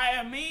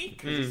fire me?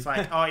 Because he's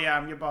like, oh yeah,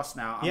 I'm your boss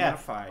now. I'm going to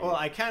fire you. Well,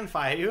 I can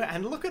fire you,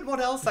 and look at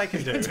what else I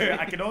can do.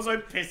 I can also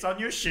piss on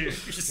your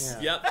shoes.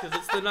 Yep, because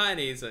it's the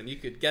 90s and you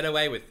could get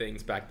away with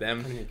things back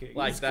then.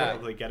 Like that.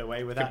 Probably get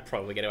away with Could that.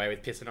 probably get away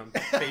with pissing on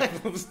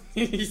people's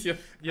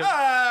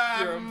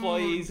your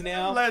employees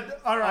now.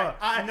 All right.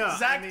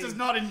 Zach I mean- does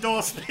not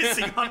endorse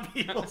pissing on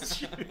people's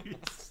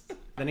shoes.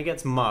 Then he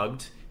gets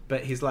mugged,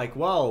 but he's like,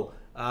 whoa,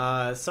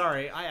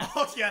 sorry,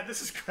 Oh yeah,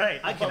 this is great.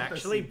 I can love this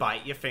actually scene.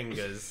 bite your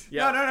fingers.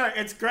 No,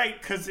 it's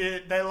great because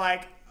they're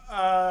like,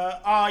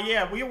 oh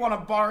yeah, we want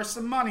to borrow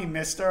some money,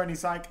 mister. And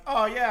he's like,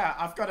 oh yeah,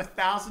 I've got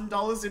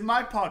 $1,000 in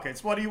my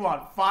pockets. What do you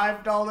want?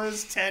 $5,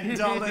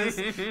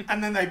 $10?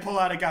 And then they pull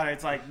out a gun.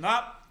 It's like,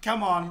 nope,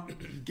 come on,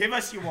 give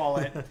us your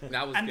wallet.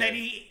 That was and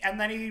good.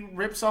 then he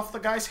rips off the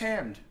guy's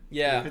hand.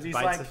 Yeah. Because he's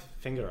Bites like, a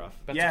finger off.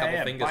 That's a couple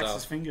yeah, fingers bites off.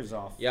 his fingers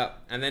off. Yep.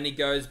 And then he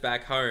goes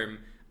back home.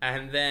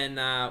 And then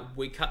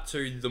we cut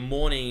to the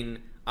morning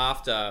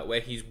after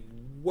where he's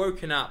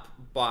woken up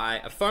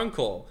by a phone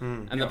call.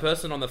 And the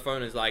person on the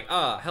phone is like,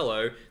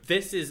 hello,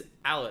 this is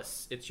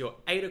Alice. It's your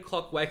 8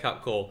 o'clock wake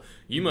up call.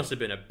 You must have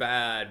been a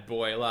bad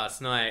boy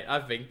last night.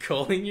 I've been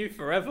calling you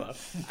forever.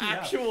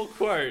 Actual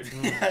quote.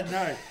 Yeah,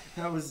 no,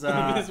 that was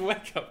His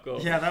wake up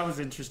call. yeah, that was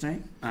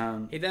interesting.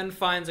 He then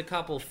finds a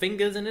couple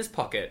fingers in his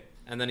pocket.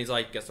 And then he's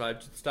like, guess I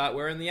should start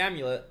wearing the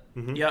amulet.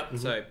 Yep.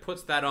 So he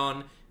puts that on.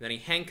 And then he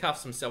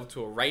handcuffs himself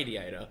to a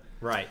radiator.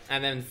 Right.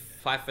 And then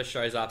Pfeiffer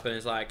shows up and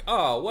is like,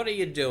 oh, what are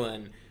you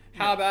doing?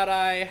 How about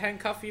I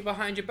handcuff you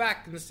behind your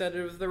back instead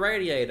of the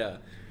radiator?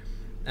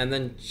 And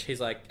then she's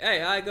like,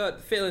 hey, I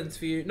got feelings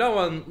for you. No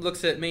one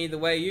looks at me the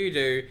way you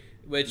do,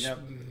 which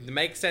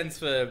makes sense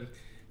for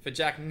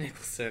Jack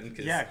Nicholson,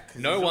 because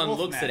no he's a one wolf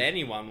looks man. at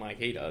anyone like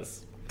he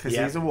does. Because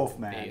he's a wolf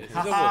man. He's a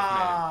wolf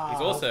man.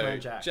 He's also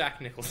Wolfman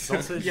Jack. Nicholson.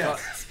 Also got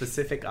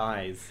specific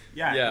eyes.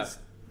 Yeah. he's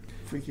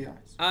freaky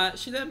eyes.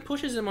 She then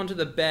pushes him onto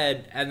the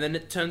bed, and then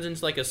it turns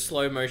into like a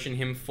slow motion,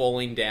 him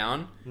falling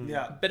down.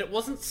 Yeah. But it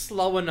wasn't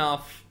slow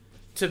enough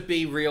to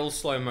be real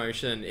slow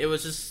motion. It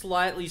was just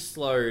slightly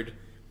slowed.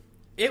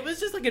 It was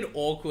just like an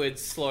awkward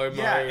slow-mo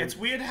Yeah, it's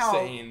weird how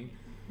scene.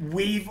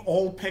 we've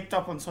all picked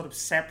up on sort of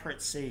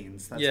separate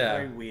scenes. That's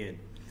very weird.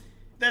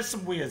 There's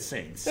some weird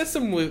scenes. There's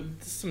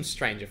some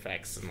strange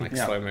effects and like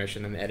slow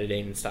motion and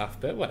editing and stuff,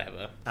 but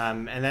whatever.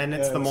 And then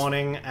it's the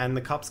morning and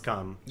the cops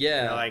come.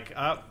 Yeah. They're like,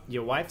 oh,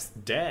 your wife's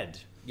dead.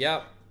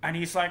 Yep. And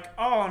he's like,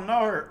 oh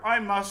no, I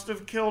must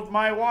have killed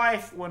my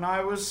wife when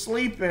I was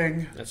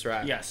sleeping. That's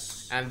right.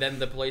 Yes. And then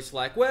the police are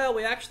like, well,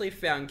 we actually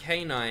found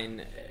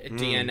canine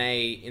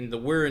DNA in the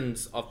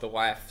wounds of the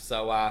wife,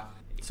 so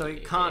So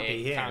it can't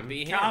be him. Can't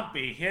be him. Can't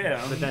be him.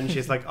 But then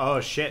she's like, oh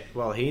shit,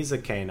 well, he's a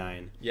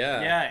canine.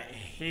 Yeah. Yeah,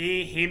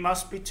 he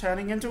must be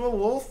turning into a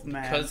wolf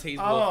man. 'Cause he's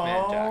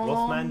Wolfman Jack.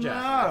 Wolfman Jack,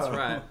 no. That's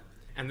right.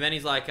 And then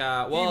he's like,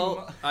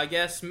 well, I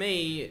guess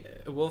me,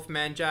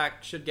 Wolfman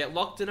Jack, should get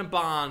locked in a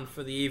barn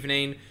for the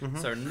evening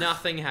so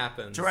nothing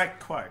happens.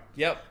 Direct quote.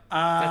 Yep.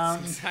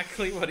 That's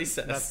exactly what he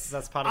says.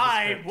 That's part of the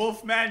I, script.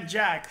 Wolfman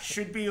Jack,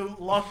 should be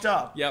locked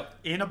up. Yep.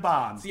 In a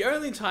barn. The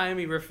only time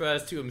he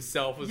refers to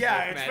himself as Yeah,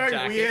 Wolfman it's very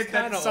Jack. weird It's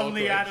that kinda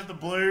suddenly awkward. out of the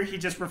blue he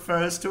just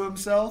refers to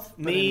himself.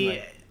 But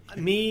anyway.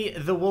 Me,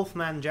 the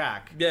Wolfman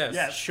Jack,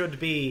 Yes. should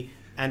be,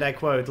 and I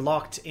quote,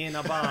 locked in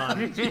a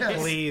barn.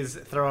 Please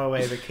throw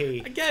away the key.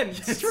 Again,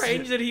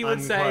 strange that he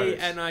would say, Unquote.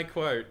 and I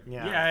quote.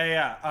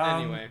 Yeah.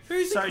 Anyway,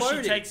 who's so he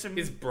quoting? she takes him.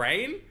 His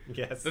brain?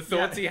 Yes. The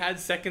thoughts he had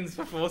seconds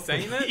before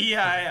saying it?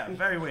 Yeah,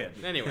 very weird.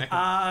 Anyway.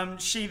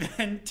 She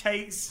then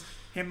takes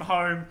him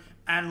home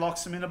and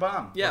locks him in a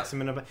barn. Yeah. Locks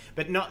him in a,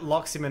 but not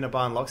locks him in a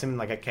barn, locks him in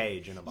like a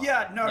cage in a barn.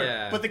 Yeah, no,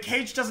 Yeah. but the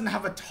cage doesn't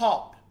have a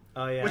top.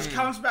 Oh, yeah. Which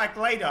comes back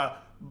later,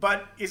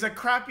 but is a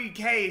crappy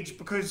cage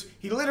because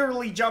he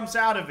literally jumps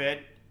out of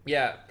it.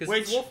 Yeah, because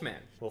Which- it's Wolfman.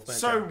 Wolfman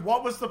So Jack.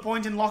 what was the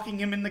point in locking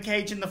him in the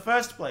cage in the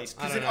first place?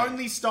 Because I it don't know.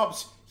 only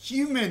stops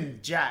human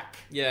Jack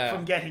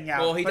from getting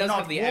out. Well, he but does not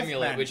have the Wolfman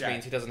amulet, which Jack.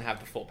 means he doesesn't have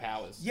the full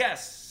powers.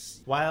 Yes.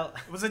 While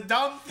It was a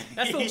dumb thing.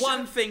 That's the He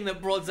one should- thing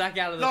that brought Zack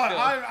out of the No,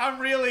 film.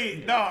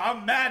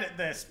 I'm mad at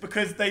this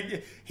because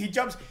he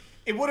jumps.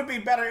 It would have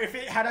been better if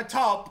it had a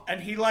top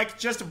and he like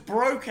just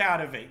broke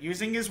out of it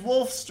using his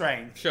wolf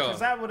strength. Sure. Because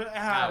that would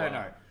I don't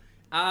know.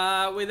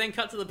 We then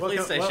cut to the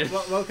police welcome,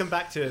 station. welcome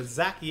back to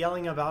Zach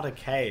yelling about a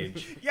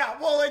cage. Yeah,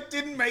 well, it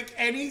didn't make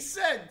any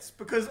sense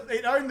because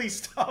it only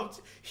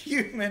stopped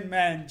Human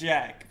Man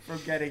Jack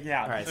from getting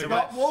out. Right, so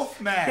not Wolf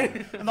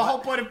Man. And the whole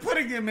point of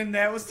putting him in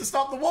there was to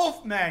stop the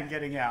Wolf Man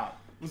getting out.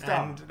 It was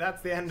dumb. And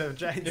that's the end of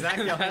Zach yelling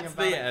That's about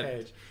the a end.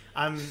 cage.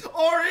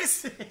 Or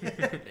is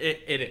it?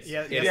 It is.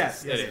 Yeah,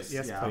 Yes, it is.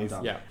 Yes, Yeah, I'm please.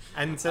 done. Yeah.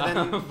 And so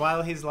then,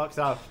 while he's locked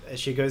up,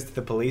 she goes to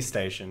the police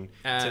station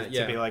to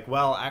Yeah. be like,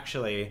 well,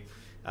 actually,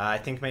 I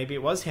think maybe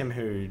it was him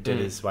who did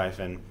his wife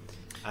in.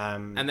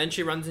 And then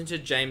she runs into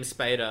James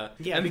Spader.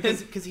 Yeah, and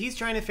because he's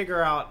trying to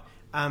figure out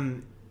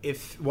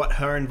if what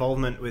her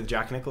involvement with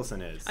Jack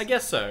Nicholson is. I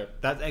guess so.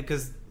 That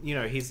because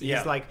he's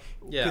Yeah. like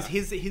Yeah. because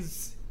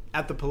he's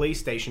at the police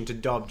station to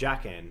dob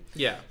Jack in.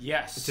 Yeah.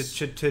 Yes.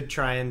 To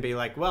try and be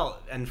like, well,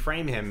 and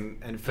frame him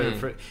and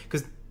for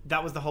because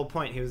that was the whole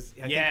point. He was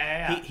I think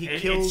Yeah. he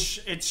It- killed.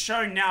 It's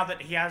shown now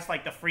that he has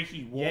like the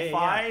freaky wolf Yeah.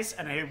 eyes,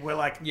 and we're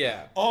like,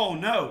 Yeah. oh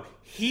no,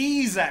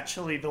 he's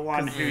actually the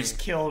one who's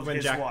killed when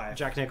his wife.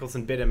 Jack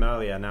Nicholson bit him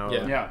earlier. Now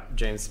Yeah.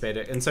 James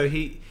Spader, and so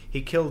he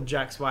killed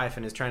Jack's wife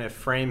and is trying to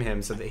frame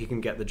him so that he can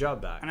get the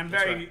job back. And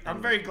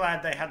I'm very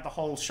glad they had the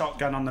whole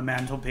shotgun on the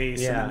mantelpiece,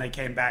 and Yeah. then they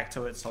came back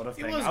to it, sort of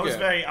thing. was I was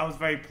good.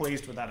 very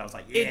pleased with that. I was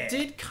like, yeah. It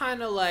did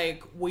kind of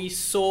like we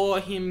saw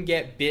him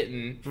get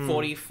bitten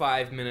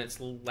 45 minutes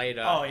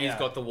later. Oh, yeah. He's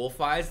got the wolf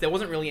eyes. There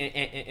wasn't really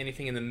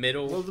anything in the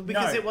middle. Well,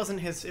 because No. it wasn't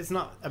his. It's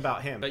not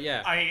about him. but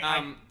yeah.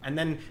 And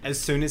then, as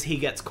soon as he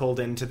gets called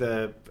into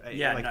the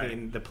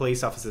the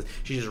police officers,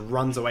 she just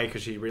runs away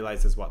because she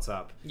realizes what's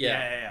up.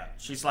 Yeah.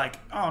 She's like,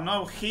 oh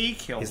no, he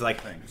killed He's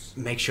like, things.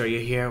 make sure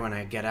you're here when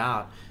I get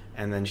out.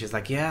 And then she's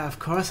like, yeah, of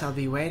course, I'll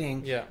be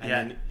waiting. Yeah. And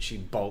Yeah. then she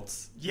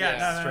bolts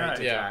Yeah, straight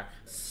to yeah. Jack.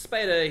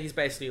 Spader, he's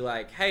basically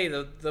like, hey,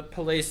 the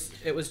police,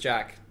 it was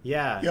Jack.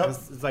 Yeah, Yep.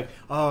 it's like,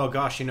 oh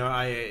gosh,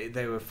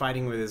 they were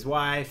fighting with his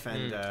wife,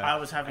 and I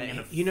was having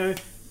he you know,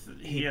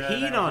 peed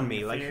that on was me.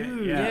 the Like fear.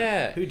 who?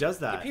 Yeah. Who does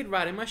that? He peed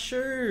right in my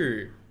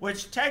shoe.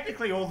 Which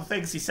technically all the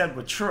things he said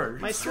were true.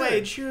 My It's true.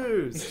 suede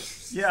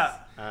shoes. Yeah.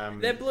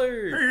 They're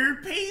blue. Who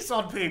pees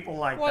on people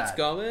like What's that?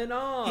 going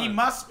on? He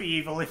must be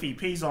evil if he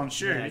pees on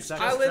shoes. Yeah,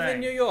 exactly. I Just live saying. in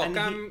New York. And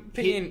I'm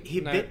he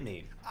peeing. No. bit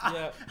me.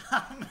 Yeah.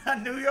 I'm a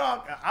New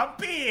Yorker. I'm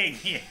peeing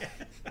here.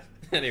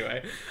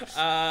 Anyway,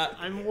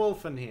 I'm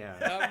wolfing here.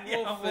 I'm Yeah,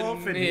 wolfing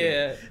wolfing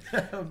here.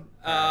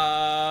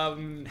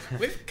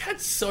 We've had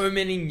so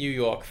many New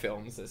York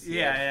films this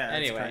year. Yeah, it's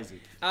Anyway, crazy.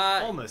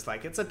 Almost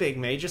like it's a big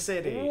major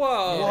city.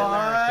 whoa.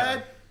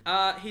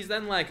 What? He's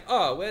then like,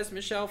 oh, where's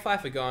Michelle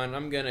Pfeiffer gone?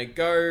 I'm gonna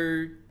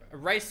go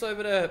race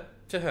over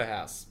to her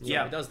house. So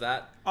Yeah. he does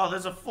that. Oh,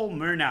 there's a full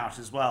moon out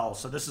as well,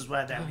 so this is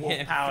where their wolf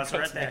yeah, powers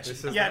are forgot at to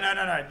their... mention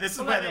No. This is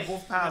Well, where that the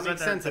wolf That powers are at makes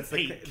their sense. It's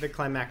peak. the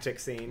climactic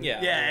scene.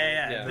 Yeah.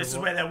 Yeah. This is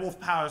where their wolf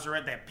powers are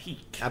at their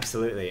peak.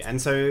 Absolutely.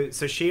 And so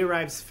she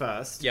arrives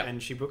first, Yep.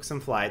 and she books some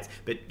flights,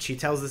 but she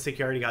tells the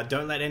security guard,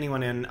 don't let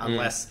anyone in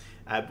unless...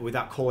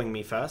 without calling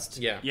me first.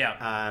 Yeah.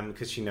 Yeah.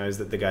 Because she knows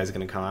that the guys are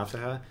going to come after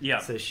her. Yeah.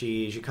 So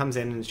she comes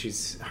in and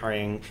she's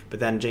hurrying,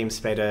 but then James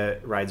Spader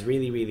rides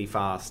really, really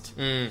fast.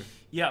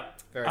 Yeah.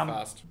 Very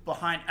fast.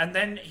 Behind, and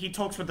then he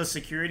talks with the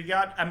security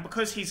guard, and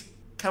because he's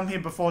come here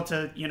before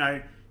to,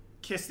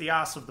 kiss the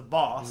ass of the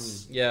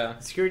boss. Yeah.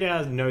 The security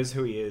guard knows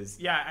who he is.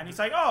 Yeah, and he's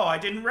like, oh, I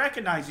didn't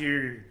recognize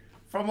you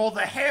from all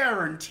the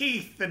hair and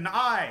teeth and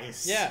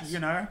eyes. Yes. You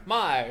know?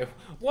 My,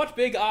 what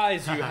big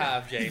eyes you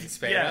have, James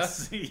Spader.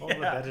 Yes. All the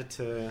better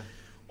to...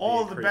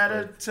 All be a the creeper.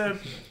 better to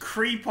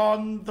creep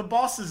on the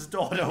boss's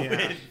daughter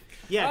with.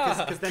 Yeah,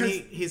 because then 'Cause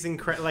he's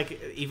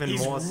even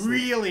He's more...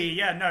 really,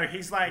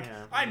 he's like,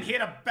 Yeah. I'm here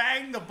to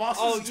bang the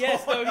boss's Oh, daughter.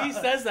 yes, no, he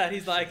says that.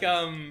 He's like,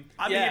 I'm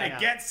yeah. here to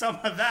get some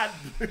of that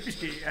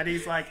booty. And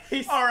he's like,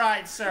 all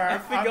right, sir. I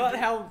forgot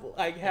how.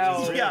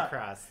 really Yeah.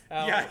 crass.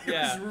 Yeah, it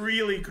yeah. was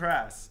really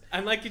crass.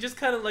 And like, he just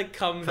kind of like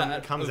comes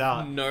comes of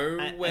out. nowhere.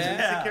 And the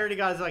Yeah. security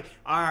guard's like,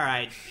 all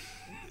right,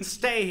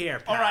 stay here,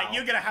 pal. All right,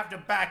 you're going to have to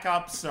back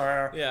up,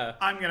 sir. Yeah.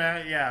 I'm going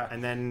to,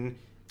 And then...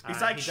 He's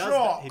he like, does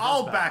sure, he does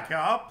I'll back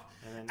up.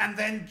 And And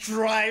then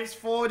drives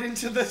forward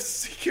into the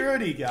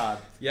security guard.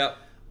 Yep.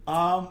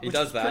 Which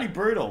does is that. pretty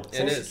brutal.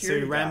 It is. So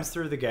he rams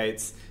through the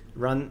gates,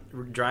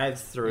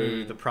 drives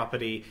through the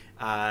property,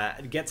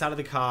 gets out of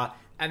the car.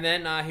 And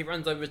then he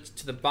runs over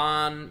to the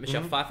barn.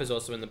 Michelle Pfeiffer's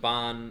also in the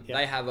barn. Yep.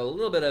 They have a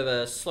little bit of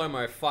a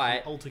slow-mo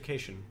fight.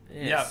 Altercation.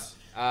 Yes.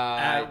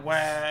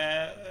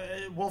 where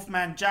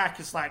Wolfman Jack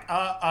is like,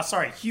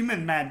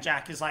 Human Man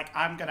Jack is like,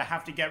 I'm gonna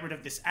have to get rid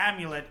of this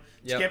amulet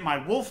to get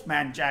my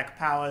Wolfman Jack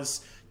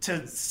powers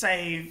to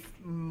save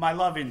my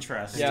love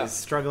interest. Yeah. He's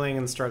struggling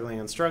and struggling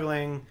and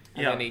struggling.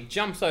 And then he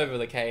jumps over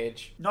the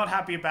cage. Not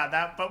happy about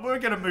that, but we're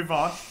gonna move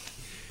on.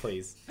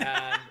 Please.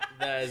 And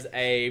there's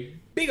a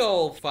big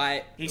old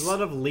fight. A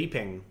lot of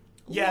leaping.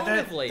 Yeah, Lot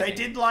of they leaping.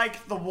 did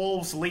like the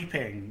wolves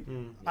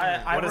leaping.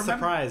 I What a remember-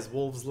 surprise!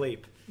 Wolves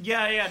leap.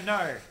 Yeah,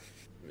 no.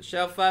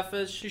 Michelle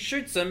Pfeiffer, she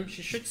shoots him.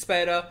 She shoots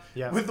Spader.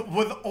 Yeah. With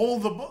all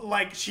the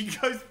like, she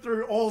goes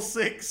through all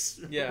 6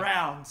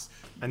 rounds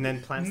And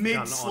then plants the gun mid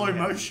on slow him,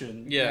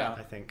 motion. Yeah.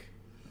 I think.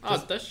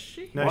 Oh, does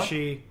she? No, What?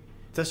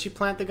 does she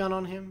plant the gun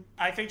on him?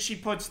 I think she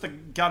puts the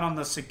gun on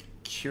the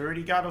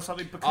security guard or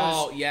something because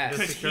Oh, yes.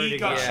 because The he security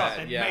got guard.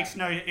 shot. Yeah,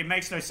 It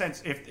makes no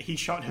sense if he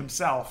shot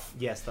himself.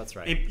 Yes, that's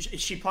right.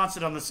 She plants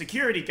it on the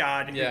security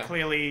guard who Yeah.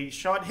 clearly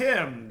shot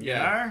him. You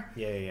Yeah.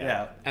 know?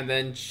 Yeah. And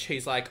then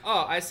she's like,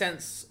 "Oh, I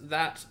sense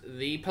that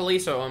the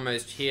police are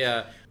almost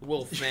here,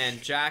 Wolfman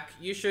Jack.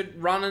 You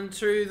should run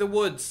into the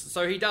woods."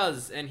 So he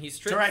does, and he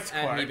strips, Direct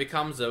and quote. he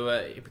becomes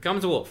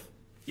a wolf.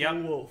 Yep.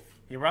 wolf.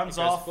 He runs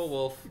Goes off. full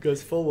wolf.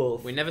 Goes full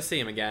wolf. We never see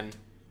him again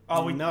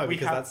Oh, no, we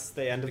because have, that's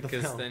the end of the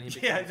because film. then he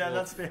becomes yeah, wolf.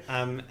 that's the.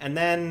 And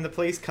then the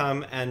police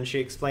come and she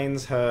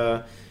explains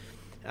her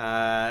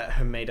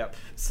made-up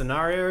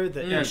scenario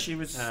that Yeah, she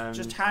was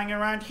just hanging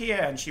around here,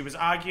 and she was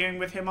arguing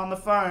with him on the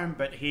phone,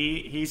 but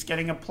he's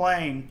getting a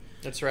plane.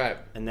 That's right.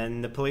 And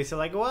then the police are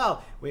like,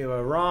 well, we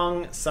were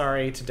wrong,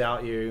 sorry to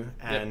doubt you,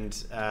 and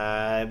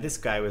this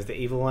guy was the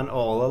evil one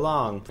all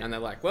along. And they're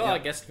like, "Well, I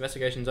guess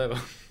investigation's over."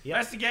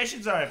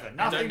 Investigation's over.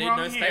 Nothing need wrong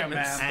no here,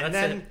 statements. man. And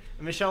That's then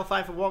Michelle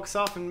Pfeiffer walks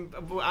off, and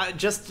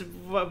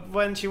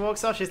when she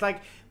walks off, she's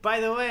like, by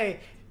the way,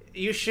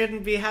 you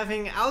shouldn't be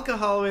having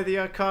alcohol with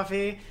your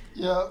coffee.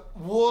 Yeah.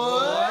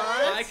 What?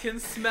 I can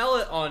smell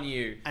it on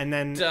you. And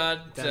then, Da,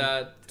 da,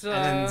 da.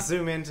 and then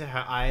zoom into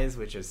her eyes,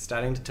 which are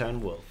starting to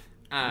turn wolf.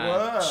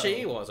 And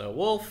she was a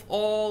wolf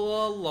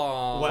all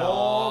along. Well,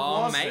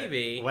 or was it?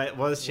 maybe. Wait,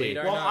 was she? We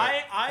don't Well, know.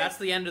 I- That's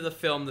the end of the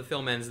film. The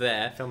film ends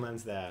there. Film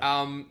ends there.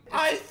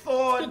 I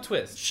thought good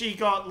twist. she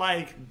got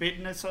like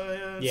bitten at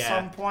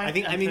some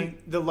point. I mean,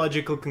 the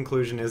logical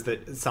conclusion is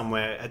that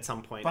somewhere at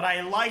some point. but I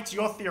liked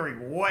your theory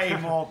way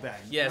more, Ben.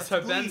 Yeah, so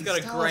Ben's Please got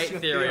a tell us great your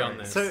theory on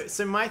theories. this.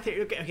 So my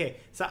theory. Okay.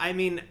 So I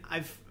mean,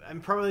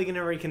 I'm probably going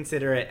to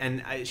reconsider it,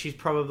 and she's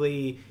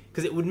probably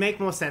because it would make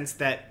more sense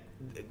that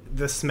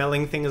the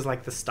smelling thing is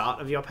like the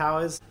start of your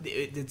powers.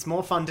 It's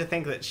more fun to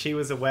think that she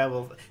was a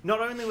werewolf.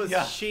 Not only was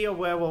she a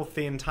werewolf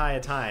the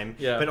entire time,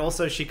 but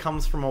also she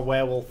comes from a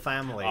werewolf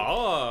family.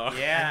 Oh.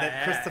 Yeah. And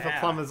that Christopher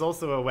Plum is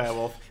also a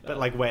werewolf, but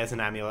like wears an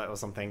amulet or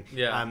something.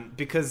 Yeah.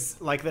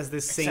 Because like there's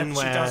this scene Except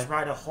where she does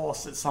ride a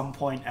horse at some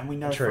point, and we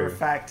know for True. a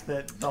fact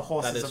that the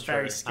horses That are is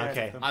very true. scared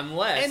Okay. of them.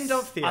 Unless. end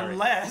of theory.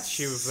 Unless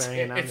she was wearing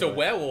an amulet. It's a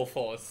werewolf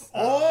horse.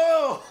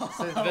 Oh! That's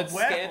scared of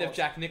werewolf.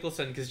 Jack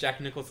Nicholson because Jack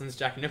Nicholson's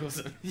Jack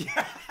Nicholson.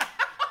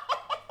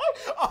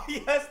 Oh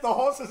yes, the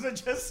horses are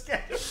just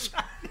scared of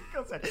Jack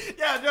Nicholson.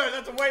 Yeah, no,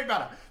 that's way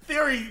better.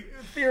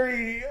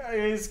 Theory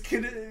is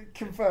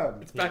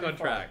confirmed. Back on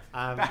track.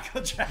 Back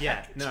on track.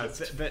 Yeah, no,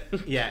 but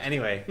yeah.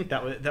 Anyway,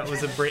 that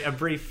was a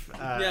brief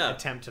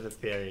attempt at a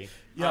theory.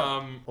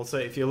 Also,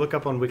 if you look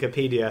up on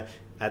Wikipedia,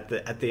 at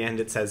the end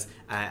it says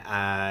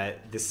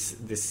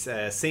this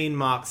scene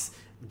marks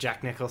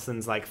Jack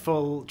Nicholson's like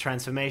full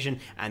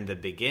transformation and the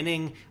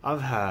beginning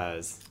of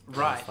hers.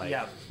 Right, It's like,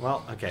 yeah.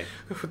 Well, okay.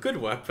 Good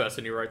work,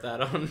 person who wrote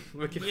that on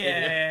Wikipedia.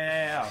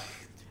 Yeah.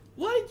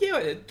 What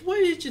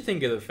did you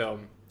think of the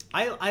film?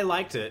 I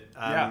liked it.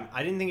 Yeah.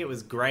 I didn't think it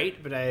was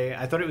great, but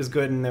I thought it was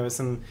good, and there was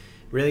some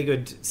really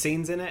good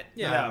scenes in it.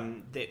 Yeah.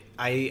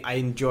 I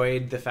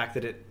enjoyed the fact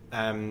that it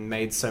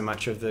made so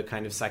much of the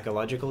kind of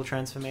psychological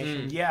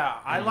transformation. Yeah,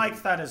 I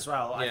liked that as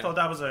well. I Yeah. thought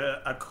that was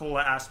a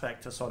cooler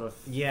aspect to sort of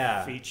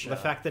feature. The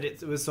fact that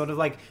it was sort of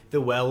like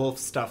the werewolf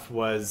stuff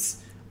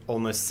was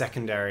almost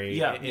secondary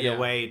in Yeah. a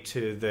way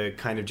to the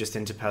kind of just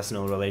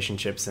interpersonal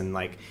relationships and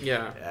like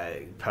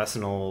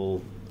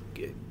personal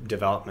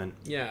development.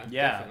 Yeah,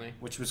 Yeah, definitely.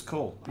 which was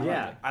cool.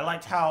 Yeah. I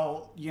liked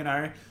how,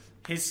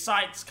 his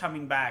sight's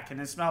coming back and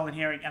his smell and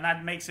hearing, and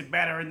that makes it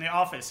better in the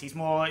office. He's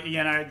more, the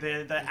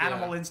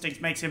animal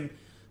instinct makes him,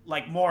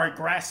 like, more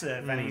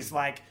aggressive, and he's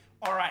like,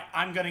 all right,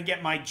 I'm going to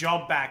get my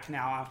job back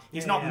now.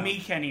 He's not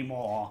meek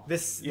anymore.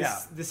 This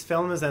this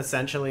film is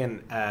essentially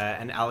an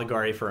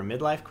allegory for a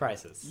midlife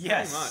crisis.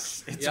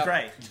 Yes, Pretty much. it's Yep.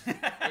 great.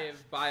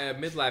 If by a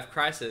midlife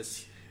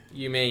crisis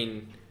you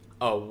mean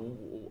a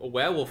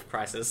werewolf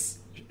crisis,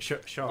 Sure.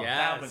 yeah,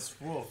 That was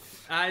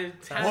woof. I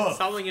had Woof.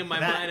 something in my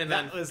mind, and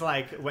that then was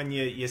like when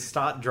you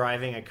start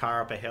driving a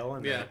car up a hill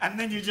and Yeah. And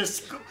then you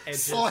just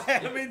just-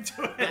 slam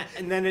into it.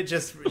 and then it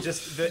just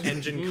the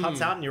engine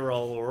cuts out and you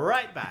roll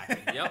right back.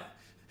 yep,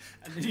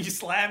 And then you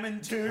slam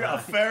into a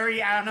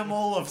furry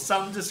animal of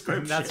some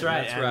description. That's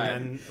right. That's and right.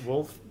 then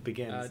Wolf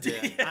begins.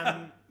 dear.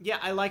 Yeah,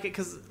 I like it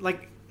because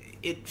like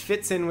it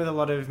fits in with a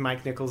lot of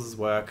Mike Nichols'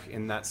 work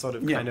in that sort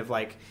of kind of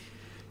like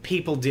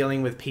people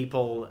dealing with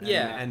people and,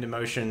 Yeah. and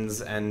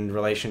emotions and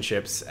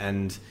relationships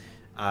and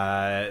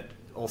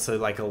also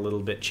like a little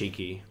bit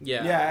cheeky.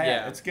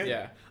 Yeah, it's good.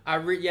 Yeah,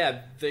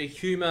 the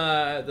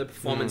humor, the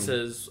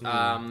performances, the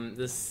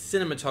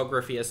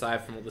cinematography,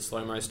 aside from all the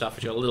slow mo stuff,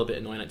 which are a little bit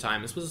annoying at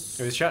times,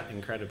 It was shot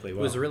incredibly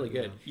well. was really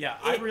good. Yeah,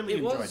 I really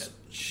enjoyed was it.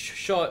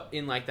 Shot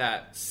in like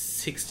that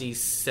 60s,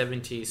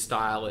 70s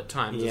style at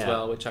times as Yeah.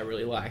 well, which I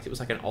really liked. It was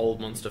like an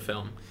old monster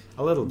film.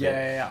 A little bit.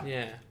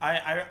 Yeah.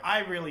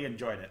 I really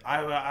enjoyed it.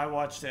 I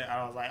watched it.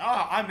 I was like,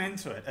 oh, I'm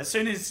into it. As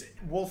soon as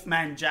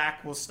Wolfman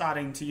Jack was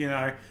starting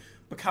to,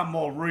 become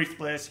more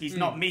ruthless, he's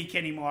not meek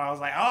anymore. I was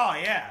like, oh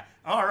yeah,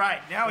 all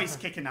right, now he's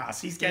kicking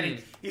ass. He's going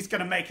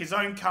to make his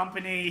own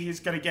company. He's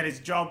going to get his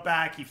job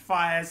back. He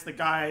fires the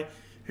guy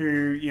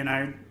who,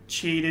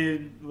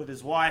 cheated with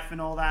his wife and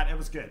all that. It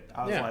was good.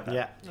 I was like that.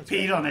 Yeah.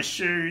 Peed on his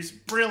shoes.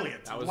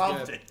 Brilliant. That was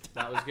Loved good. it.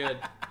 That was good.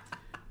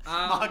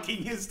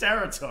 Marking his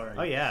territory.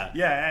 Oh yeah.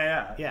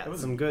 Yeah. Yeah, It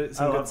was some good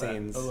I love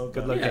scenes, that. I love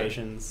good that.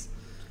 locations.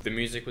 The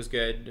music was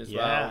good as Yeah.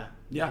 well.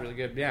 Yeah. It was really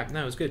good. Yeah,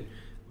 no, it was good.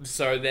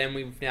 So then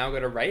we've now got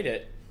to rate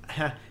it.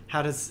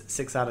 How does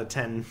 6 out of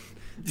 10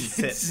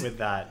 sit with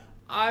that?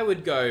 I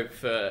would go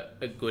for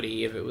a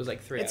goodie if it was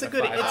like 3 It's out a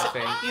of good. 5. I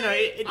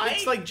think.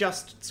 It's like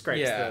just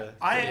scrapes Yeah. the.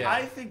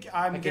 I think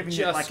I'm Like giving it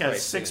it just like a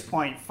scrapes it.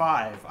 6.5.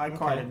 I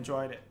quite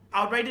enjoyed it.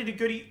 I'll rate it a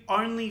goodie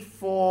only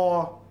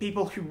for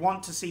people who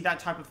want to see that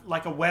type of,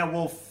 like a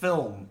werewolf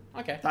film.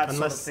 Okay. That sort of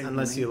Unless thing.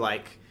 unless you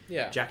like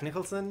Yeah. Jack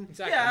Nicholson.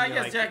 Exactly. Yeah, I You're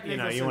guess like, Jack you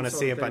Nicholson want to sort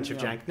see a of bunch thing,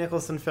 of yeah. Jack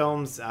Nicholson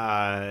films.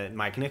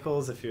 Mike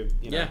Nichols, if you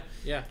know.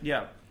 Yeah.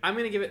 Yeah. I'm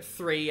going to give it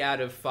 3 out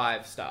of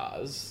 5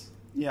 stars.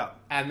 Yeah.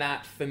 And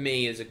that for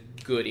me is a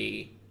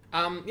goodie.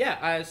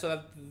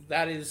 So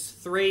that is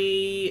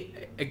 3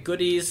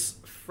 goodies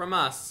from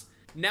us.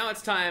 Now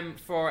it's time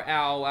for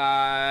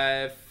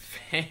our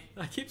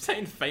I keep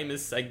saying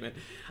famous segment.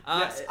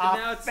 Yes, our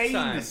now it's famous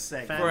time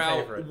segment. for Fan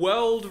our favorite.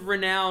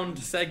 world-renowned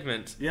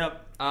segment.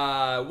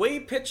 Yep. We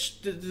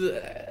pitched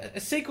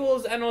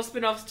sequels and or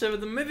spin-offs to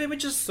the movie we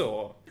just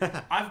saw.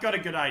 I've got a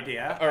good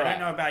idea. All I right. don't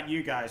know about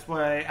you guys.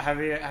 Well,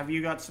 have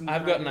you got some?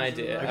 I've got an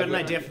idea. I got an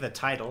idea for the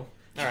title.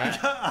 All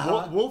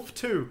right. Wolf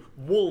 2,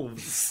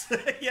 Wolves.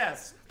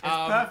 Yes, it's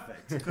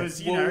perfect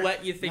because We'll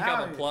let you think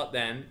now of a plot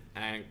then,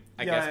 and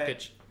I Yeah. guess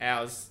pitch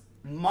ours.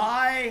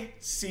 My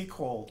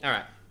sequel All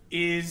right.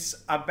 is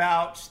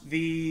about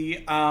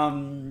the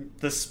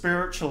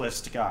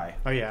spiritualist guy.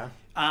 Oh yeah.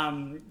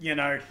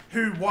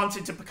 Who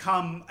wanted to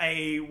become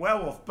a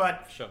werewolf,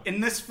 but Sure. in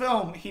this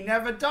film he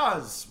never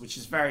does, which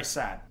is very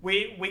sad.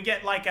 We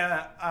get like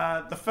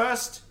the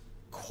first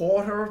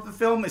quarter of the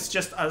film is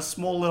just a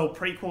small little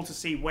prequel to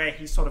see where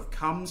he sort of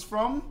comes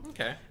from.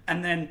 Okay.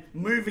 And then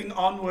moving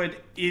onward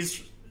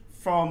is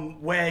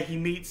from where he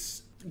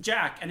meets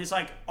Jack, and it's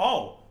like,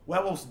 oh,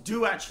 werewolves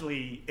do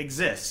actually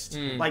exist.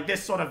 Like,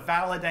 this sort of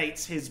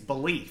validates his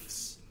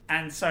beliefs.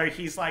 And so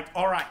he's like,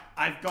 all right,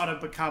 I've got to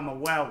become a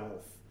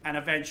werewolf. And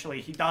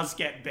eventually he does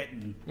get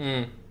bitten.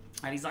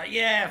 And he's like,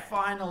 yeah,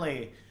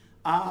 finally.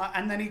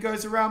 And then he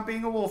goes around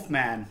being a wolf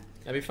man.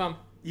 That'd be fun.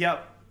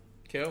 Yep,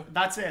 Cool.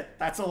 that's it.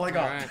 That's all I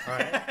got. All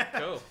right.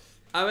 Cool.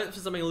 I went for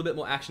something a little bit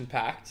more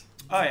action-packed.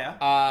 Oh,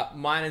 yeah?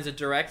 Mine is a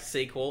direct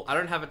sequel. I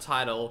don't have a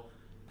title.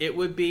 It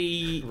would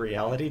be...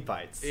 Reality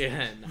bites.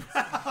 Yeah,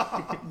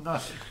 No.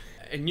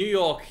 New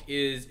York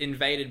is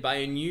invaded by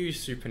a new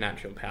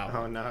supernatural power.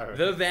 Oh no.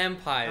 The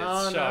vampires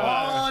Oh, show no.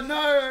 up. Oh,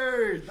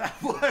 no!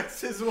 That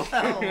works as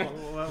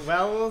well.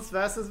 Werewolves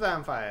versus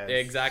vampires.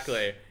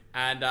 Exactly.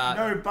 And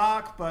No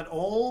bark, but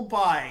all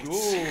bites.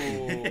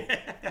 ooh.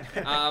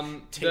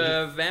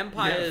 The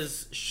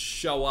vampires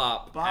show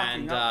up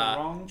Barking and up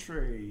the wrong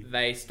tree.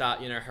 they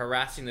start,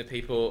 harassing the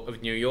people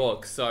of New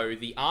York. So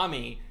the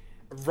army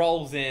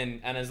rolls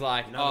in and is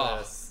like,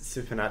 Another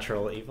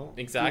supernatural evil.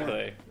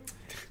 exactly.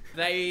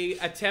 They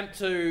attempt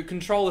to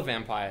control the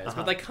vampires, Uh-huh.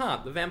 but they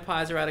can't. The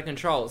vampires are out of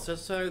control.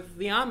 So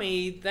the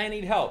army, they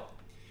need help.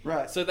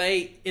 Right. So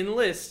they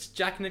enlist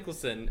Jack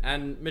Nicholson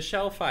and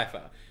Michelle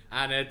Pfeiffer.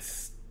 And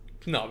it's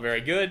not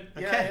very good.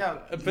 yeah.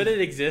 But it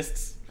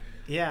exists.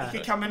 Yeah. He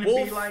could come in and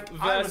Wolf be like,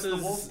 I was the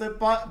versus wolf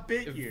that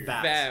bit you.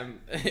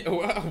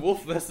 Bat.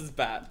 Wolf versus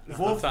Bat. is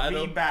the Wolf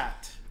title. v.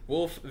 Bat.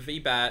 Wolf v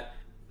Bat.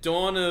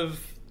 Dawn of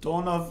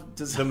Dawn of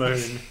The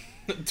moon.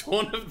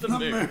 Dawn of the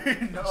Moon.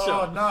 Moon. Oh,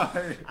 Sure. no.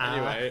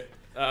 Anyway,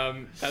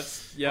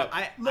 that's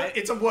Look,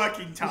 it's a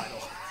working title.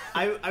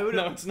 I would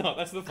No, it's not.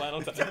 That's the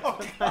final title.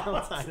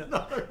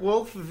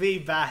 Wolf v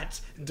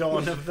Bat,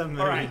 Dawn of the Moon.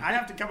 All right, I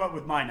have to come up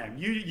with my name.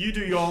 You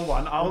do your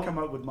one. I'll come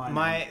up with my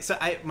name.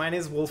 Mine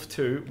is Wolf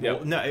 2.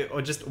 Yep. No,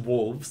 or just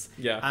Wolves.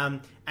 Yeah.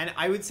 And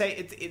I would say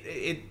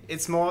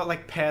it's more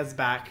like pairs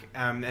back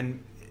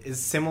and is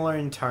similar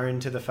in tone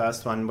to the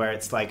first one, where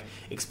it's like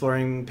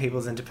exploring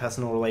people's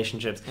interpersonal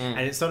relationships, and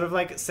it's sort of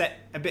like set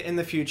a bit in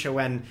the future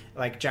when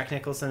like Jack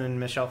Nicholson and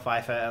Michelle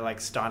Pfeiffer are like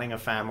starting a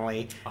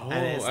family, and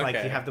it's like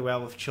okay. you have the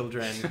werewolf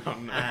children,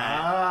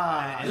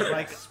 Ah, and it's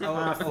like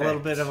a little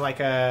bit of like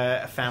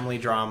a family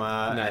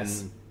drama,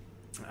 Nice. and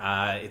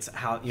It's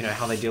how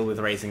they deal with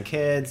raising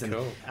kids. And,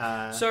 Cool.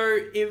 So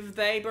if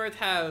they both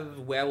have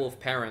werewolf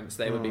parents,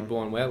 they would be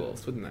born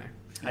werewolves, wouldn't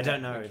they? I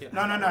don't know.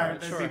 No.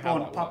 They'd sure be how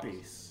born that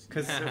puppies.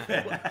 Because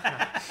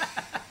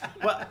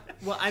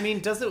well, I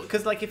mean, does it?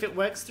 Because like, if it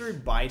works through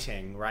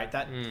biting, right?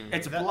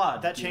 It's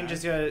blood. That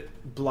changes your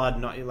blood,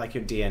 not like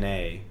your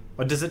DNA.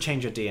 Or does it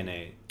change your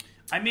DNA?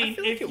 I mean,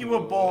 feel like if it you were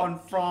would. born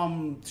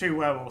from two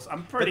werewolves,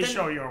 I'm pretty But then-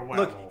 sure you're a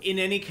werewolf. Look, in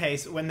any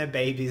case, when they're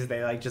babies,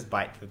 they like just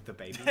bite the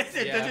babies.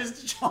 They're Yeah.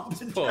 just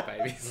chomping Poor down.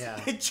 babies. Yeah.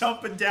 They're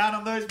chomping down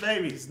on those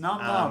babies.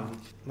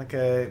 Nom. Like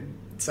a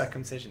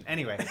circumcision.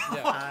 Anyway.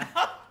 Yeah.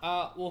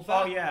 Well, Oh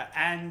that, yeah,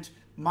 and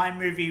my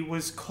movie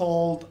was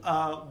called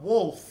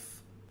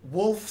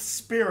Wolf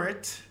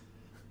Spirit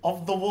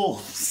of the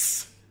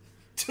Wolves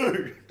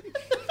 2.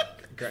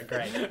 Great.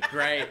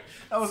 great.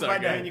 That was So my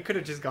good. name. You could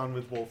have just gone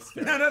with wolf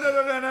spirit. No.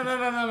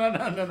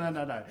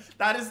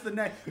 That is the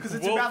name because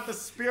it's Wolf about the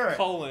spirit.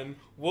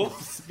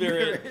 Wolf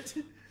spirit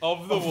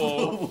of the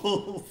wolf.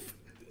 Wolf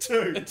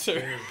 2.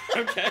 2.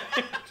 Okay.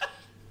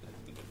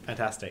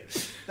 Fantastic.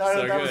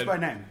 That was good. my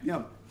name.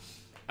 Yeah.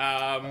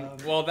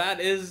 Well, that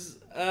is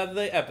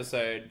the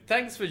episode.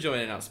 Thanks for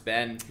joining us,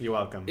 Ben. You're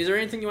welcome. Is there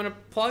anything you want to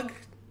plug?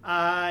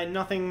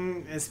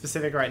 Nothing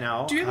specific right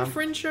now. Do you have a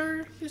fringe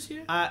show this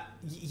year?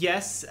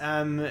 Yes. I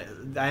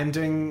am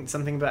doing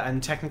something, but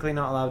I'm technically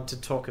not allowed to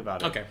talk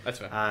about it. Okay, that's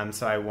fair.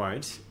 So I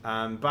won't.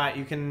 But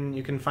you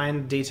can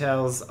find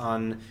details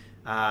on.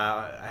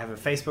 I have a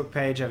Facebook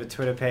page, I have a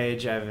Twitter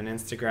page, I have an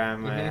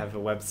Instagram, I have a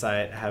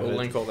website, I have We'll a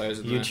link all those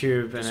in the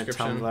YouTube and a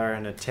description. Tumblr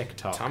and a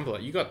TikTok.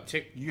 Tumblr. You got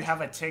You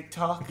have a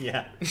TikTok?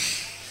 Yeah.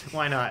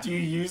 Why not? Do you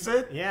use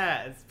it?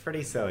 Yeah, it's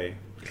pretty silly.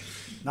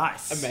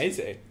 Nice.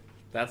 amazing.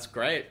 That's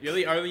great. You're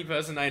the only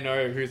person I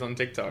know who's on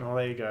TikTok. Well,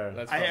 there you go.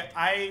 That's fun.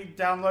 I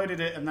downloaded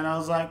it and then I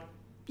was like,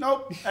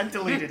 nope, and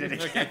deleted it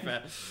again. Okay,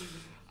 fair.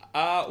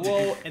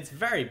 Well, It's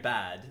very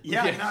bad.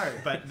 Yeah, Yeah. no.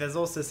 But there's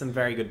also some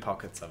very good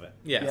pockets of it.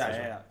 yeah.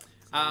 Yeah.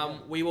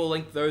 We will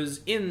link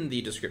those in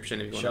the description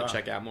if you want to Sure.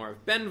 check out more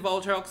of Ben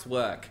Volchok's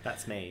work.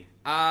 That's me.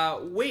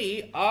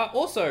 We are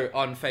also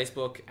on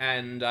Facebook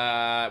and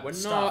we're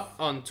Stuff. not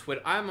on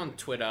Twitter. I'm on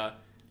Twitter.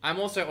 I'm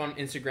also on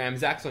Instagram.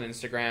 Zach's on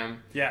Instagram.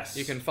 Yes.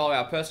 You can follow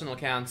our personal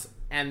accounts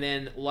and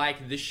then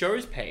like the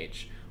show's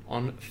page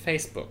on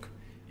Facebook.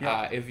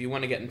 Yeah. If you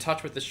want to get in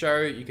touch with the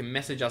show, you can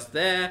message us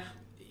there.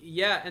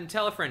 Yeah, and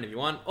tell a friend if you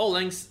want. All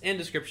links in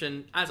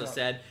description. As I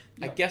said,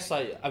 I guess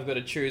I've got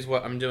to choose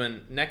what I'm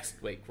doing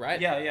next week, right?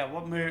 Yeah.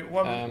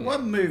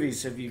 What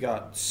movies have you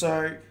got?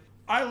 So,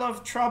 I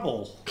Love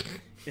Trouble.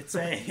 It's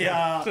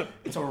a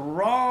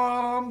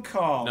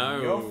rom-com.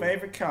 No. Your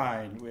favorite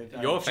kind with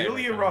Your favorite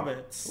Julia kind.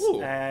 Roberts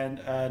Ooh.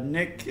 and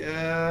Nick.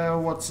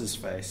 What's his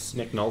face?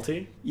 Nick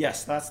Nolte?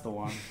 Yes, that's the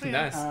one.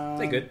 Nice.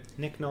 They're good.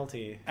 Nick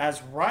Nolte.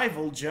 As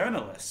rival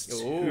journalists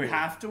Ooh. who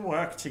have to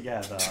work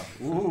together.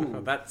 Ooh.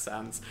 That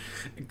sounds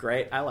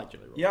great. I like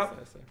Julie Roberts. Yep.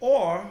 though, so.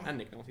 Or And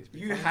Nick Nolte's pretty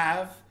you funny.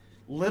 have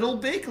Little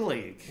Big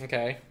League.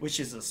 Okay.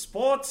 Which is a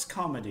sports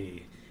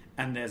comedy.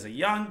 And there's a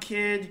young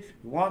kid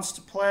who wants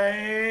to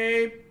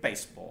play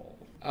baseball.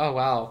 Oh,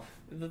 wow.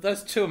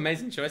 Those two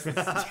amazing choices.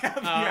 You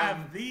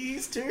have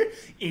these two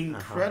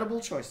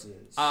incredible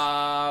choices.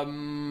 I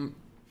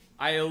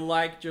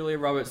like Julia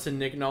Roberts and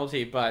Nick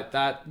Nolte, but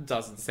that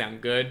doesn't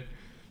sound good.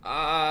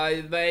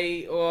 I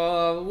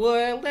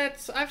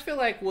feel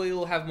like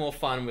we'll have more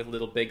fun with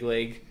Little Big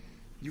League.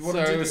 You want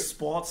to do the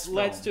sports film?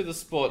 Let's do the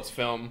sports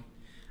film.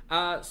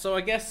 So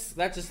I guess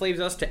that just leaves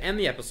us to end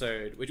the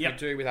episode, which Yep. we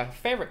do with our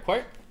favorite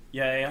quote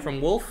Yeah. from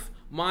Wolf.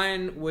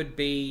 Mine would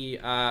be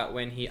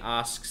when he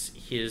asks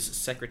his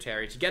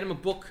secretary to get him a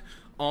book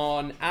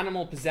on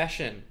animal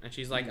possession. And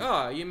she's like,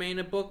 oh, you mean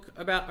a book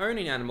about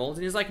owning animals?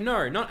 And he's like,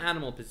 no, not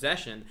animal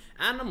possession.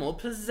 Animal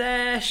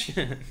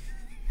possession.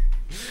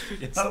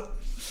 What's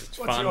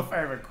fun. your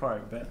favorite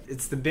quote, Ben?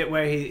 It's the bit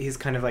where he's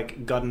kind of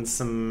like gotten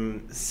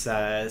some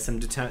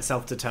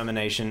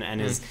self-determination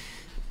and is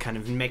kind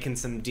of making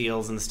some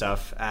deals and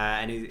stuff.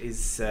 And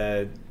he's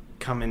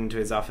come into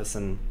his office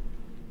and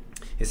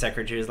his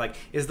secretary is like,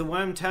 is the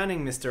worm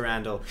turning, Mr.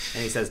 Randall?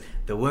 And he says,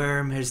 the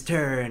worm has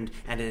turned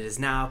and it is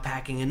now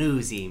packing an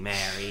Uzi,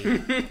 Mary.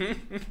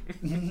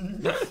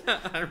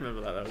 I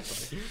remember that. That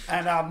was funny.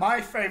 And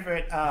my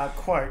favorite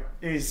quote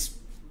is,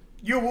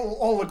 you will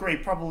all agree,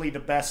 probably the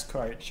best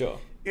quote. Sure.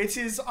 It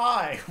is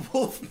I,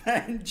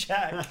 Wolfman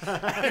Jack.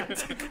 And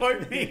to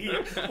quote me,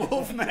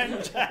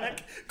 Wolfman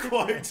Jack,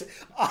 quote,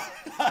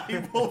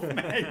 I,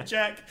 Wolfman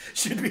Jack,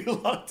 should be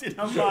locked in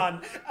a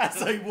run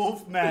as a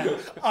wolfman,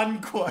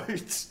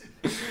 unquote.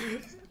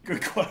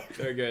 Good quote.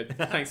 Very good.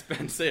 Thanks,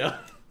 Ben. See ya.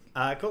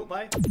 Cool,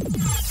 bye.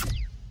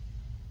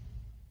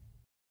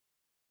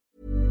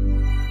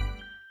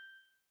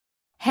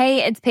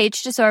 Hey, it's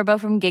Paige DeSorbo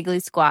from Giggly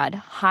Squad.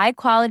 High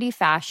quality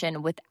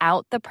fashion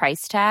without the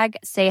price tag.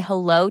 Say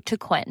hello to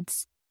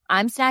Quince.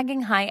 I'm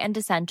snagging high-end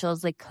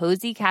essentials like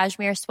cozy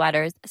cashmere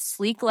sweaters,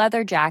 sleek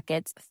leather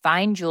jackets,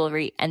 fine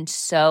jewelry, and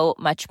so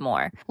much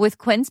more. With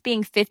Quince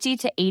being 50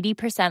 to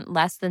 80%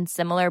 less than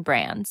similar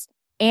brands.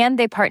 And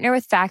they partner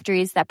with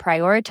factories that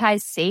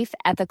prioritize safe,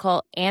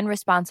 ethical, and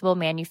responsible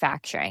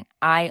manufacturing.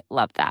 I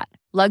love that.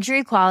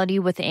 Luxury quality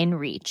within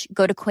reach.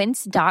 Go to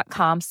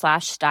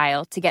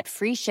quince.com/style to get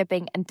free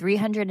shipping and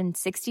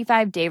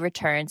 365-day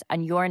returns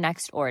on your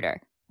next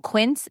order.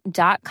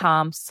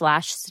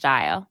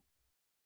 Quince.com/style.